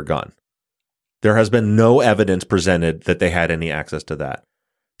 millimeter gun. There has been no evidence presented that they had any access to that.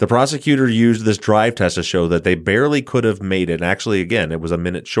 The prosecutor used this drive test to show that they barely could have made it. And actually, again, it was a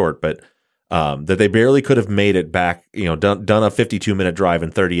minute short, but that they barely could have made it back, done a 52-minute drive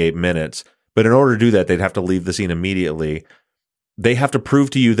in 38 minutes. But in order to do that, they'd have to leave the scene immediately. They have to prove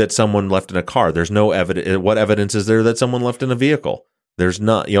to you that someone left in a car. There's no evidence. What evidence is there that someone left in a vehicle? There's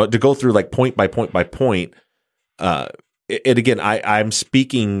not, to go through like point by point by point. And again, I'm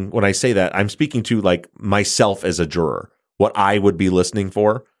speaking, when I say that, I'm speaking to like myself as a juror, what I would be listening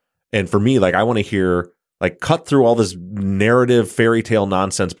for. And for me, like, I want to hear, like, cut through all this narrative, fairy tale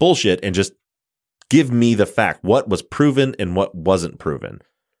nonsense bullshit and just give me the fact, what was proven and what wasn't proven.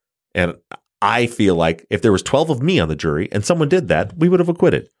 And I feel like if there was 12 of me on the jury and someone did that, we would have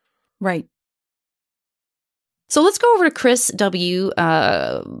acquitted. Right. So let's go over to Chris W.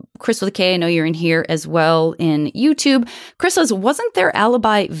 Chris with a K, I know you're in here as well in YouTube. Chris says, wasn't their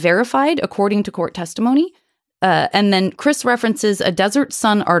alibi verified according to court testimony? And then Chris references a Desert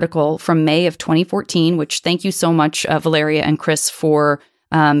Sun article from May of 2014, which thank you so much, Valeria and Chris, for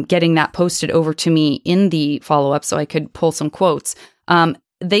getting that posted over to me in the follow-up so I could pull some quotes.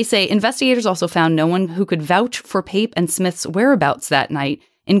 They say, investigators also found no one who could vouch for Pape and Smith's whereabouts that night,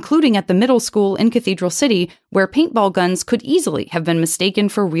 including at the middle school in Cathedral City, where paintball guns could easily have been mistaken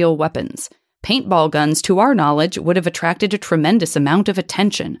for real weapons. Paintball guns, to our knowledge, would have attracted a tremendous amount of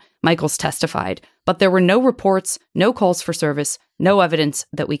attention, Michaels testified, but there were no reports, no calls for service, no evidence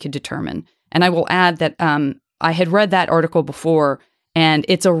that we could determine. And I will add that I had read that article before, and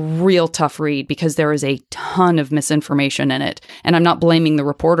it's a real tough read because there is a ton of misinformation in it. And I'm not blaming the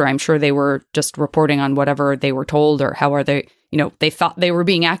reporter. I'm sure they were just reporting on whatever they were told or how are they, they thought they were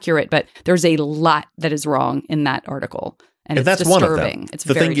being accurate, but there's a lot that is wrong in that article. And it's that's disturbing. One of them. It's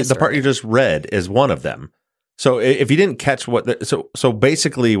the very thing, disturbing. the part you just read is one of them. So if you didn't catch so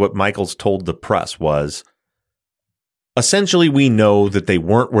basically what Michaels told the press was, essentially we know that they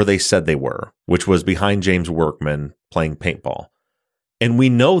weren't where they said they were, which was behind James Workman playing paintball. And we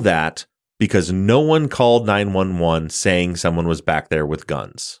know that because no one called 911 saying someone was back there with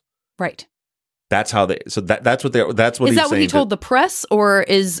guns. Right. That's how they. So that's what he's saying. Is that what he told the press, or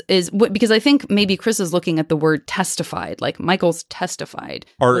is what? Because I think maybe Chris is looking at the word testified, like Michael's testified,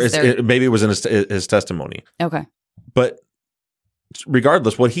 or maybe it was in his testimony. Okay. But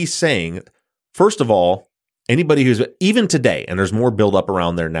regardless, what he's saying, first of all, anybody who's even today, and there's more buildup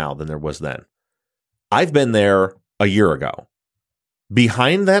around there now than there was then. I've been there a year ago.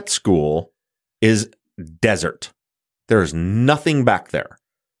 Behind that school is desert. There's nothing back there.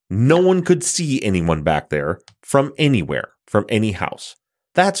 No one could see anyone back there from anywhere, from any house.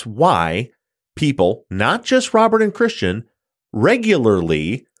 That's why people, not just Robert and Christian,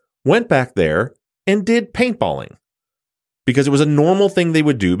 regularly went back there and did paintballing. Because it was a normal thing they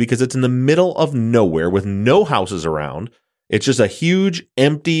would do, because it's in the middle of nowhere with no houses around. It's just a huge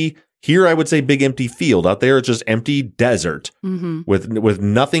empty, here I would say big empty field. Out there it's just empty desert with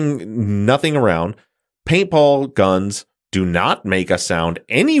nothing around. Paintball guns do not make a sound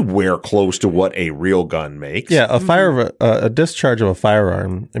anywhere close to what a real gun makes. Yeah, a discharge of a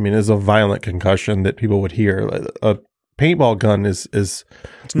firearm, I mean, is a violent concussion that people would hear. A paintball gun is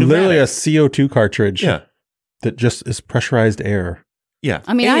literally a CO2 cartridge that just is pressurized air. Yeah.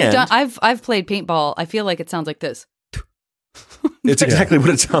 I mean, I've played paintball. I feel like it sounds like this. It's exactly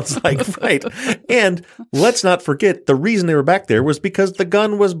what it sounds like, right? And let's not forget, the reason they were back there was because the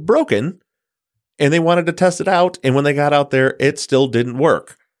gun was broken. And they wanted to test it out, and when they got out there, it still didn't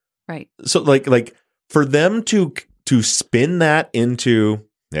work. Right. So, like for them to spin that into,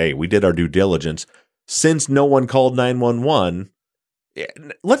 hey, we did our due diligence, since no one called 911.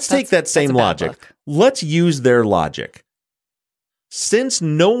 Let's take that same logic. Let's use their logic. Since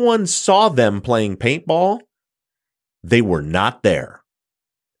no one saw them playing paintball, they were not there.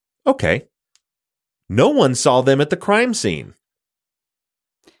 Okay. No one saw them at the crime scene.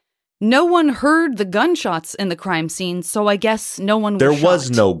 No one heard the gunshots in the crime scene, so I guess no one was There shot.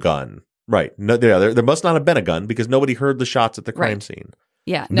 was no gun. Right. No, there must not have been a gun because nobody heard the shots at the crime scene.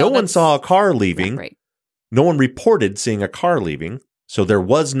 Yeah. No one saw a car leaving. Right. No one reported seeing a car leaving, so there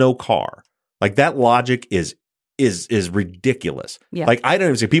was no car. Like, that logic is ridiculous. Yeah. Like, I don't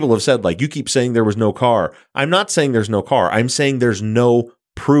even say, people have said, like, you keep saying there was no car. I'm not saying there's no car. I'm saying there's no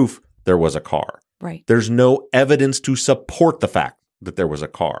proof there was a car. Right. There's no evidence to support the fact that there was a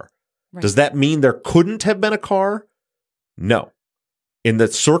car. Right. Does that mean there couldn't have been a car? No. In the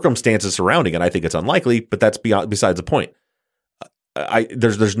circumstances surrounding it, I think it's unlikely, but that's besides the point.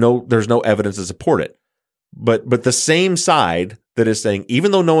 There's no evidence to support it. But the same side that is saying,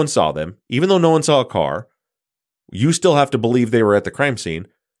 even though no one saw them, even though no one saw a car, you still have to believe they were at the crime scene.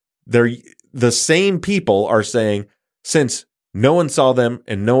 The same people are saying, since no one saw them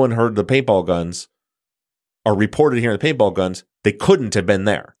and no one heard the paintball guns, are reported hearing the paintball guns, they couldn't have been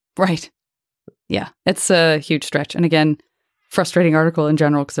there. Right. Yeah, it's a huge stretch. And again, frustrating article in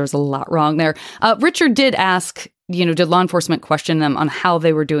general because there's a lot wrong there. Richard did ask, did law enforcement question them on how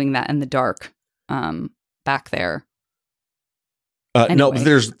they were doing that in the dark back there? Anyway. No,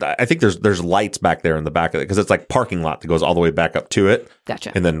 I think there's lights back there in the back of it because it's like parking lot that goes all the way back up to it.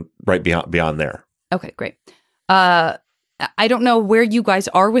 Gotcha. And then right beyond there. Okay, great. I don't know where you guys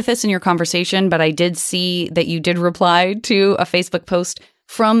are with this in your conversation, but I did see that you did reply to a Facebook post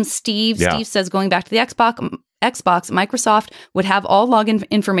from Steve. Yeah. Steve says, going back to the Xbox, Microsoft would have all login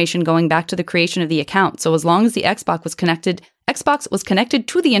information going back to the creation of the account. So as long as the Xbox was connected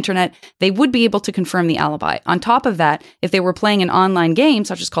to the internet, they would be able to confirm the alibi. On top of that, if they were playing an online game,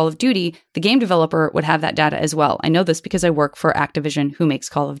 such as Call of Duty, the game developer would have that data as well. I know this because I work for Activision, who makes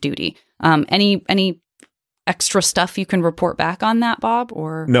Call of Duty. Any extra stuff you can report back on that, Bob?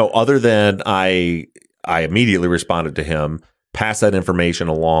 Or no, other than I immediately responded to him, pass that information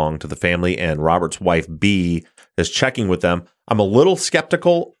along to the family, and Robert's wife B is checking with them. I'm a little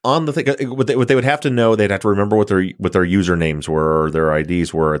skeptical on the thing. What they would have to know, they'd have to remember what their usernames were or their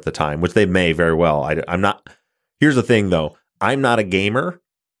IDs were at the time, which they may very well. I'm not. Here's the thing, though. I'm not a gamer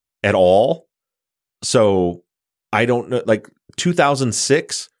at all, so I don't know. Like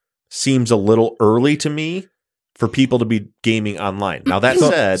 2006 seems a little early to me for people to be gaming online. Now, that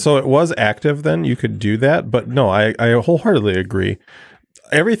said... So it was active then? You could do that? But no, I wholeheartedly agree.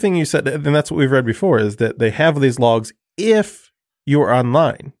 Everything you said, and that's what we've read before, is that they have these logs if you're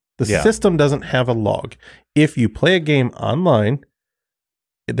online. The system doesn't have a log. If you play a game online,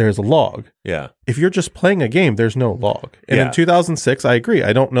 there's a log. Yeah. If you're just playing a game, there's no log. And in 2006, I agree.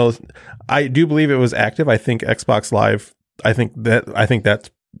 I don't know. I do believe it was active. I think Xbox Live, I think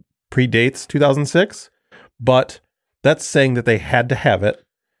that predates 2006. But that's saying that they had to have it.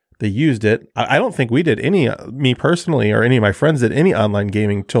 They used it. I don't think we did any, me personally, or any of my friends did any online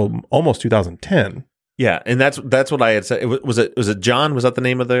gaming till almost 2010. Yeah, and that's what I had said. Was it John? Was that the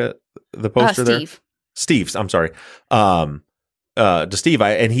name of the poster there? Steve. Steve's. I'm sorry. To Steve,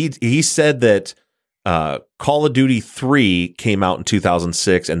 and he said that Call of Duty 3 came out in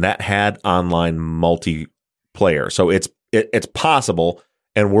 2006, and that had online multiplayer. So it's possible,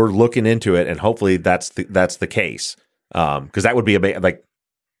 and we're looking into it, and hopefully that's the case. Because that would be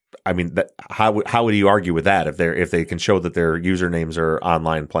how would you argue with that if they can show that their usernames are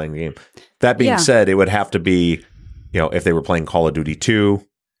online playing the game? That being said, it would have to be, if they were playing Call of Duty 2,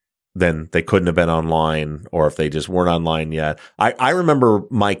 then they couldn't have been online, or if they just weren't online yet. I remember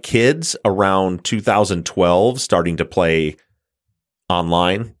my kids around 2012 starting to play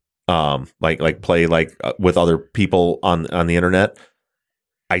online, play with other people on the internet.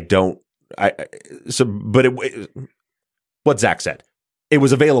 What Zach said, it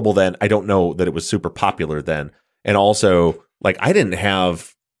was available then. I don't know that it was super popular then. And also, I didn't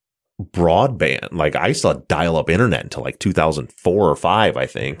have broadband. I still had dial-up internet until 2004 or 5, I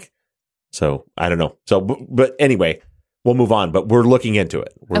think. So I don't know. So, but anyway, we'll move on. But we're looking into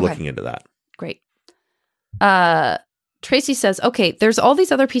it. We're looking into that. Great. Tracy says, okay, there's all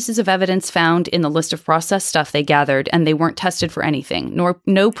these other pieces of evidence found in the list of processed stuff they gathered, and they weren't tested for anything,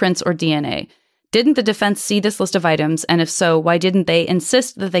 no prints or DNA. Didn't the defense see this list of items? And if so, why didn't they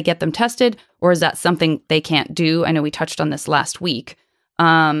insist that they get them tested? Or is that something they can't do? I know we touched on this last week.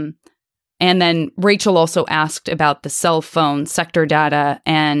 And then Rachel also asked about the cell phone sector data,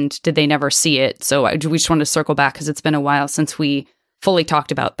 and did they never see it? So we just wanted to circle back because it's been a while since we fully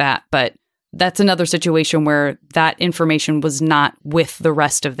talked about that. But that's another situation where that information was not with the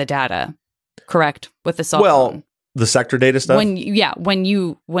rest of the data, correct? With the cell phone. The sector data stuff? When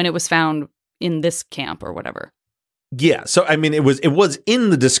it was found in this camp or whatever. Yeah. So, it was in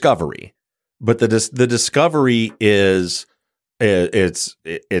the discovery, but the discovery is it's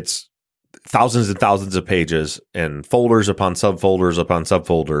thousands and thousands of pages and folders upon subfolders upon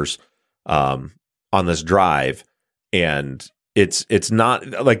subfolders on this drive, and it's not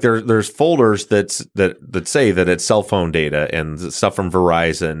there's folders that say that it's cell phone data and stuff from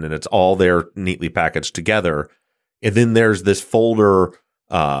Verizon, and it's all there neatly packaged together, and then there's this folder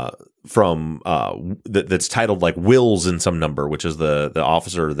from that's titled Wills in some number, which is the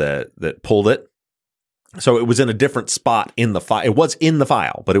officer that pulled it. So it was in a different spot in the file. It was in the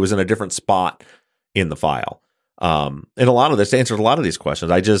file, but it was in a different spot in the file. And a lot of this answers a lot of these questions.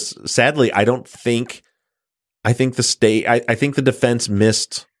 I think the defense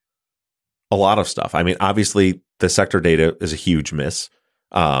missed a lot of stuff. Obviously the sector data is a huge miss.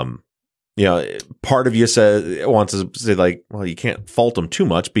 Part of you wants to say you can't fault them too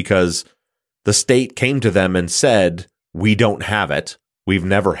much because the state came to them and said, we don't have it. We've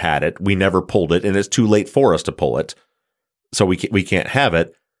never had it. We never pulled it, and it's too late for us to pull it. So we can't have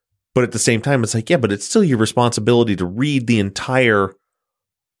it. But at the same time, it's but it's still your responsibility to read the entire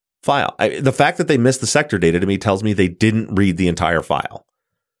file. The fact that they missed the sector data to me tells me they didn't read the entire file,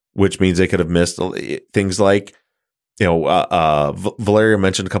 which means they could have missed things like, Valeria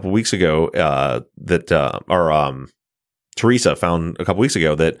mentioned a couple weeks ago Teresa found a couple weeks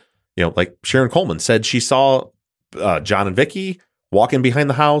ago that, Sharon Coleman said she saw John and Vicky walking behind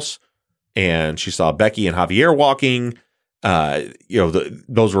the house, and she saw Becky and Javier walking.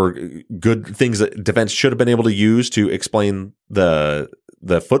 Those were good things that defense should have been able to use to explain the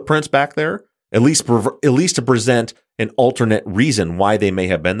footprints back there, at least to present an alternate reason why they may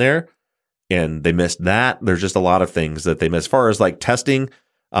have been there. And they missed that. There's just a lot of things that they missed as far as testing.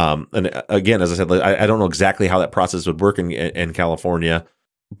 And again, as I said, I don't know exactly how that process would work in California,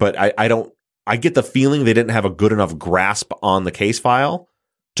 but I get the feeling they didn't have a good enough grasp on the case file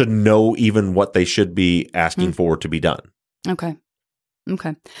to know even what they should be asking for to be done. Okay.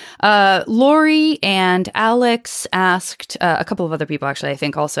 Lori and Alex asked, a couple of other people actually, I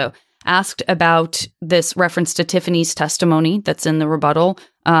think also, asked about this reference to Tiffany's testimony that's in the rebuttal.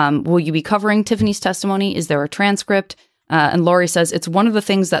 Will you be covering Tiffany's testimony? Is there a transcript? And Lori says it's one of the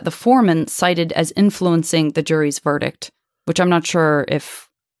things that the foreman cited as influencing the jury's verdict, which I'm not sure if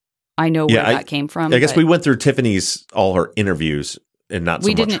I know where that came from. I guess we went through all her interviews and not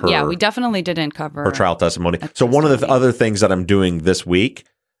so much her. Yeah, we definitely didn't cover her trial testimony. So one of the other things that I'm doing this week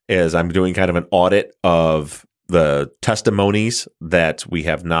is I'm doing kind of an audit of the testimonies that we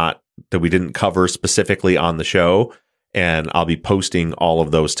didn't cover specifically on the show. And I'll be posting all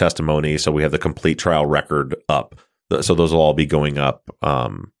of those testimonies. So we have the complete trial record up. So those will all be going up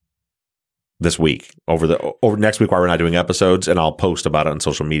this week over next week while we're not doing episodes. And I'll post about it on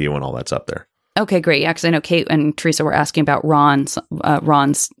social media when all that's up there. Okay, great. Yeah, because I know Kate and Teresa were asking about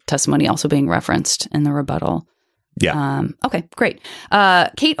Ron's testimony also being referenced in the rebuttal. Yeah. Okay, great.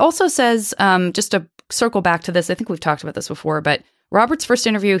 Kate also says, just to circle back to this, I think we've talked about this before, but Robert's first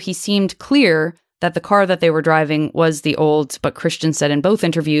interview, he seemed clear that the car that they were driving was the Olds, but Christian said in both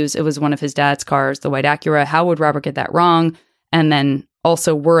interviews it was one of his dad's cars, the white Acura. How would Robert get that wrong? And then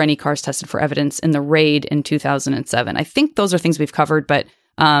also, were any cars tested for evidence in the raid in 2007? I think those are things we've covered, but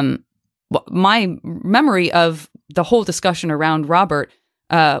my memory of the whole discussion around Robert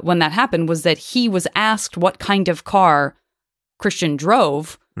when that happened was that he was asked what kind of car Christian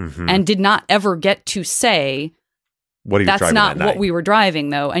drove and did not ever get to say, what are you that's driving not that what night? we were driving,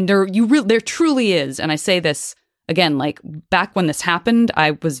 though. And there truly is, and I say this again, like back when this happened,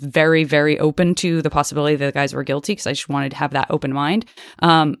 I was very, very open to the possibility that the guys were guilty because I just wanted to have that open mind.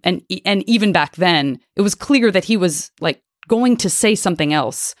 And even back then, it was clear that he was like going to say something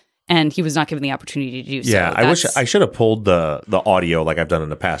else, and he was not given the opportunity to do so. Yeah, I wish I should have pulled the audio like I've done in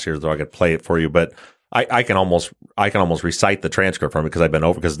the past years, though I could play it for you. But I can almost recite the transcript from it because I've been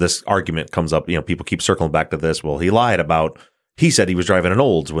over, because this argument comes up. You know, people keep circling back to this. Well, he said he was driving an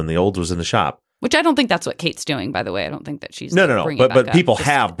Olds when the Olds was in the shop. Which I don't think that's what Kate's doing, by the way. I don't think that she's No. But people up.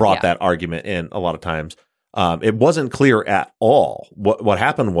 have brought that argument in a lot of times. It wasn't clear at all. What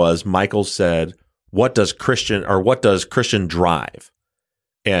happened was Michael said, "What does Christian drive?"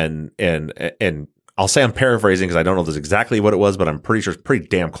 And I'll say I'm paraphrasing because I don't know this exactly what it was, but I'm pretty sure it's pretty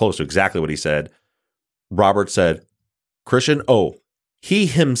damn close to exactly what he said. Robert said, "Christian, he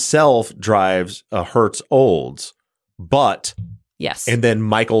himself drives a Hertz Olds, but..." Yes. And then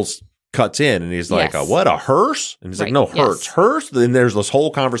Michael's cuts in and he's like, Yes. "What, a hearse?" And he's like, "No, Hertz. Yes. Hertz?" Then there's this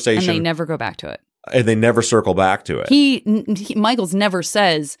whole conversation. And they never go back to it. And they never circle back to it. Michael's never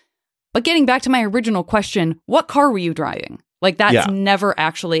says, but getting back to my original question, what car were you driving? Like that's never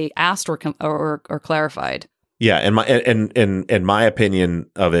actually asked or clarified. Yeah, and my opinion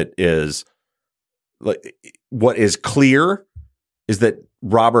of it is, like, what is clear is that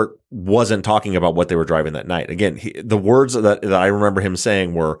Robert wasn't talking about what they were driving that night. Again, the words that I remember him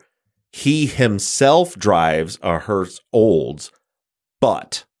saying were, he himself drives a Hertz Olds,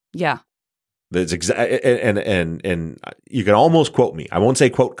 but that's and you can almost quote me. I won't say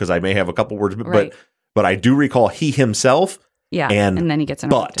quote because I may have a couple words, but I do recall he himself. Yeah, and then he gets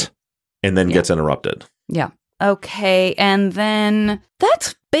interrupted. Gets interrupted. Yeah. Okay, and then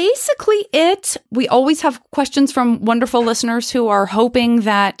that's basically it. We always have questions from wonderful listeners who are hoping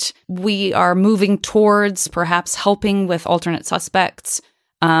that we are moving towards perhaps helping with alternate suspects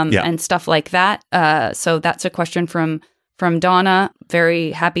and stuff like that. So that's a question from Donna.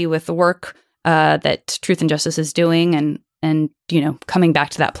 Very happy with the work that Truth and Justice is doing, and coming back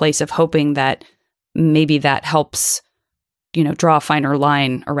to that place of hoping that maybe that helps draw a finer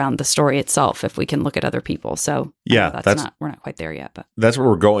line around the story itself if we can look at other people. So we're not quite there yet, but that's where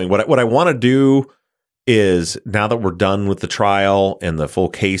we're going. What I want to do is, now that we're done with the trial and the full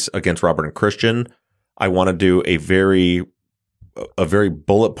case against Robert and Christian, I want to do a very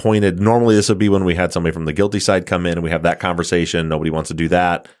bullet pointed. Normally this would be when we had somebody from the guilty side come in and we have that conversation. Nobody wants to do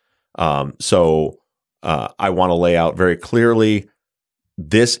that. So I want to lay out very clearly,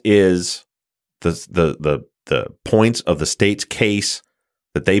 this is the points of the state's case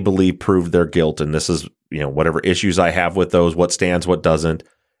that they believe proved their guilt. And this is, whatever issues I have with those, what stands, what doesn't.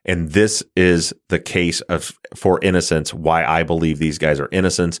 And this is the case for innocence, why I believe these guys are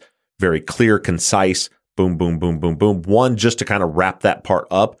innocent. Very clear, concise, boom, boom, boom, boom, boom. One, just to kind of wrap that part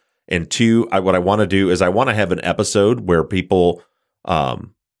up. And two, what I want to do is I want to have an episode where people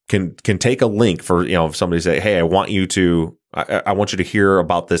can take a link for, if somebody say, "Hey, I want you to hear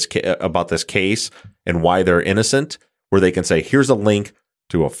about this case and why they're innocent," where they can say, "Here's a link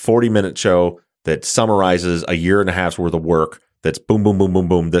to a 40-minute show that summarizes a year and a half's worth of work. That's boom, boom, boom, boom,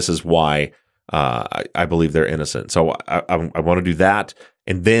 boom. This is why I believe they're innocent." So I want to do that,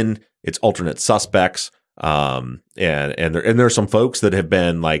 and then it's alternate suspects, and there's some folks that have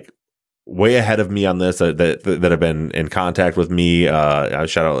been like way ahead of me on this that have been in contact with me. I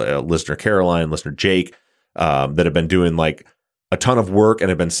shout out listener Caroline, listener Jake. That have been doing like a ton of work and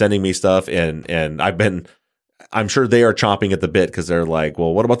have been sending me stuff, and I'm sure they are chomping at the bit because they're like,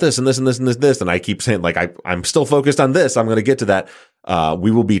 "Well, what about this and this and this and this?" And I keep saying, like, I'm still focused on this. I'm going to get to that.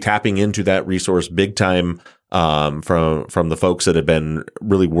 We will be tapping into that resource big time from the folks that have been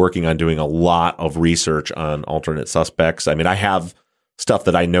really working on doing a lot of research on alternate suspects. I mean, I have stuff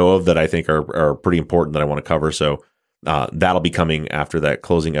that I know of that I think are pretty important that I want to cover. So that'll be coming after that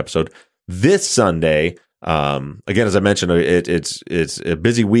closing episode this Sunday. Again, as I mentioned, it's a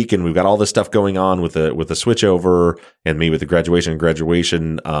busy week, and we've got all this stuff going on with the switchover, and me with the graduation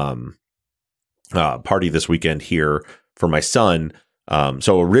party this weekend here for my son.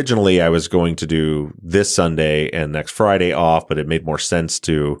 So originally I was going to do this Sunday and next Friday off, but it made more sense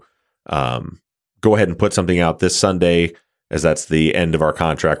to go ahead and put something out this Sunday, as that's the end of our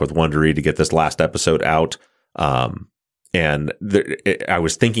contract with Wondery, to get this last episode out. And I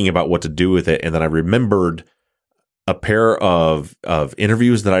was thinking about what to do with it, and then I remembered a pair of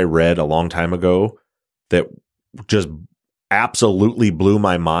interviews that I read a long time ago that just absolutely blew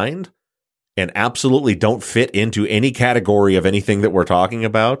my mind and absolutely don't fit into any category of anything that we're talking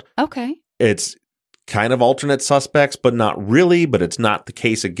about. Okay. It's kind of alternate suspects, but not really, but it's not the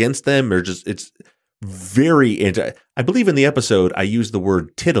case against them. It's very, I believe in the episode, I used the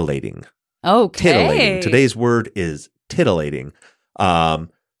word titillating. Okay. Titillating. Today's word is titillating.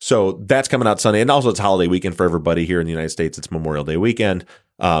 So that's coming out Sunday. And also it's holiday weekend for everybody here in the United States. It's Memorial Day weekend.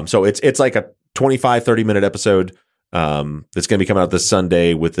 So it's like a 25, 30-minute episode that's going to be coming out this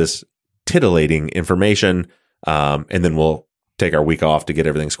Sunday with this titillating information. And then we'll take our week off to get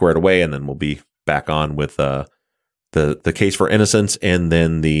everything squared away. And then we'll be back on with the case for innocence and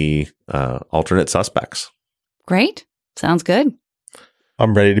then the alternate suspects. Great. Sounds good.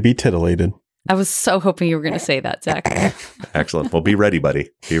 I'm ready to be titillated. I was so hoping you were going to say that, Zach. Excellent. Well, be ready, buddy.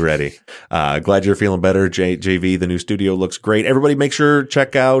 Be ready. Glad you're feeling better. JV, the new studio looks great. Everybody make sure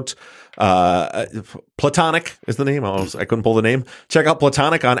check out Platonic is the name. I couldn't pull the name. Check out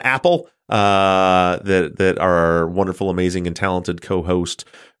Platonic on Apple. That our wonderful, amazing, and talented co-host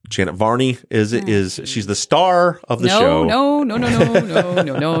Janet Varney is she's the star of the show. No.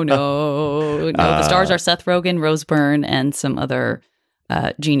 The stars are Seth Rogen, Rose Byrne, and some other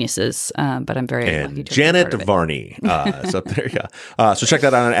geniuses. But I'm very lucky to Janet be part of it. Varney. So there you go. So check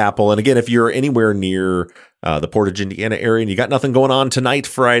that out on Apple. And again, if you're anywhere near the Portage, Indiana area, and you got nothing going on tonight,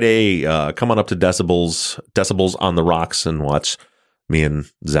 Friday, come on up to Decibels on the Rocks and watch me and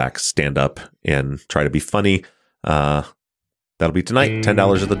Zach stand up and try to be funny. That'll be tonight,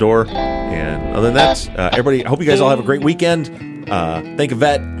 $10 at the door. And other than that, everybody, I hope you guys all have a great weekend. Thank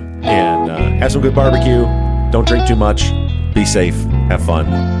Yvette and have some good barbecue. Don't drink too much. Be safe. Have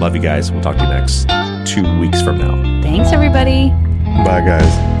fun. Love you guys. We'll talk to you next 2 weeks from now. Thanks, everybody. Bye,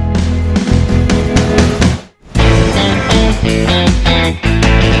 guys.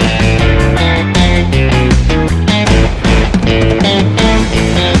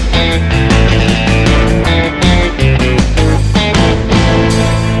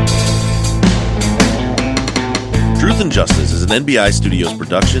 Truth and Justice is an NBI Studios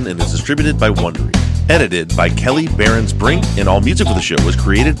production and is distributed by Wondery. Edited by Kelly Behrens-Brink, and all music for the show was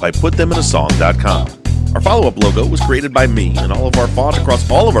created by PutThemInASong.com. Our follow-up logo was created by me, and all of our font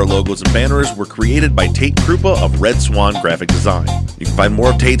across all of our logos and banners were created by Tate Krupa of Red Swan Graphic Design. You can find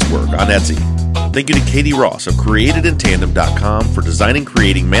more of Tate's work on Etsy. Thank you to Katie Ross of CreatedInTandem.com for designing,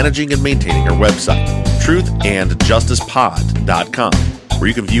 creating, managing, and maintaining our website. TruthAndJusticePod.com, where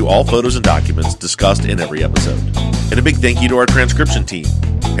you can view all photos and documents discussed in every episode. And a big thank you to our transcription team: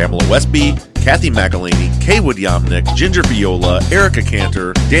 Pamela Westby, Kathy McElhaney, Kaywood Yomnick, Ginger Viola, Erica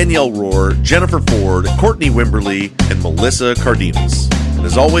Cantor, Danielle Rohr, Jennifer Ford, Courtney Wimberly, and Melissa Cardenas. And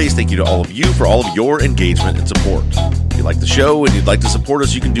as always, thank you to all of you for all of your engagement and support. If you like the show and you'd like to support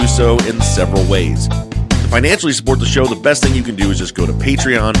us, you can do so in several ways. To financially support the show, the best thing you can do is just go to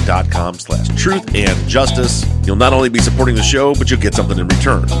patreon.com/truthandjustice. You'll not only be supporting the show, but you'll get something in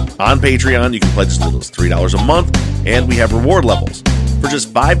return. On Patreon, you can pledge as little as $3 a month, and we have reward levels. For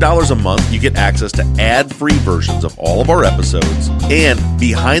just $5 a month, you get access to ad-free versions of all of our episodes and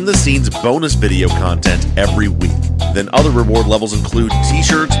behind-the-scenes bonus video content every week. Then other reward levels include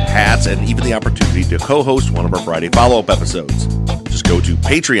t-shirts, hats, and even the opportunity to co-host one of our Friday follow-up episodes. Just go to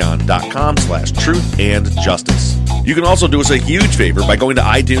patreon.com/truthandjustice. You can also do us a huge favor by going to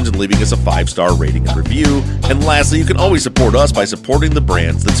iTunes and leaving us a 5-star rating and review. And lastly, you can always support us by supporting the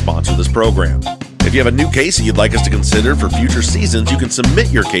brands that sponsor this program. If you have a new case that you'd like us to consider for future seasons, you can submit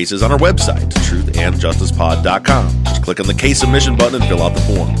your cases on our website, truthandjusticepod.com. Just click on the case submission button and fill out the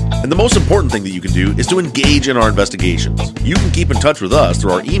form. And the most important thing that you can do is to engage in our investigations. You can keep in touch with us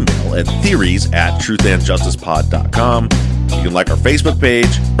through our email at theories@truthandjusticepod.com. You can like our Facebook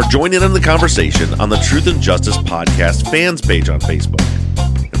page or join in on the conversation on the Truth and Justice Podcast fans page on Facebook.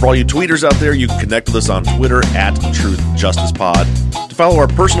 And for all you tweeters out there, you can connect with us on Twitter @TruthJusticePod. To follow our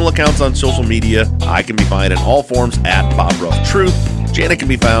personal accounts on social media, I can be found in all forms @BobRuffTruth. Janet can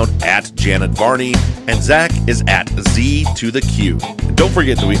be found @Janet Varney, and Zach is @Z2TheQ. And don't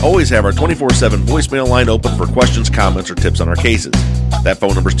forget that we always have our 24/7 voicemail line open for questions, comments, or tips on our cases. That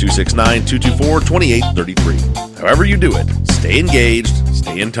phone number is 269-224-2833. However you do it, stay engaged,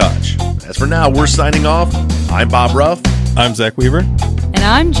 stay in touch. As for now, we're signing off. I'm Bob Ruff. I'm Zach Weaver. And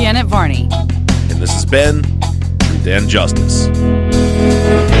I'm Janet Varney. This has been Truth and Justice.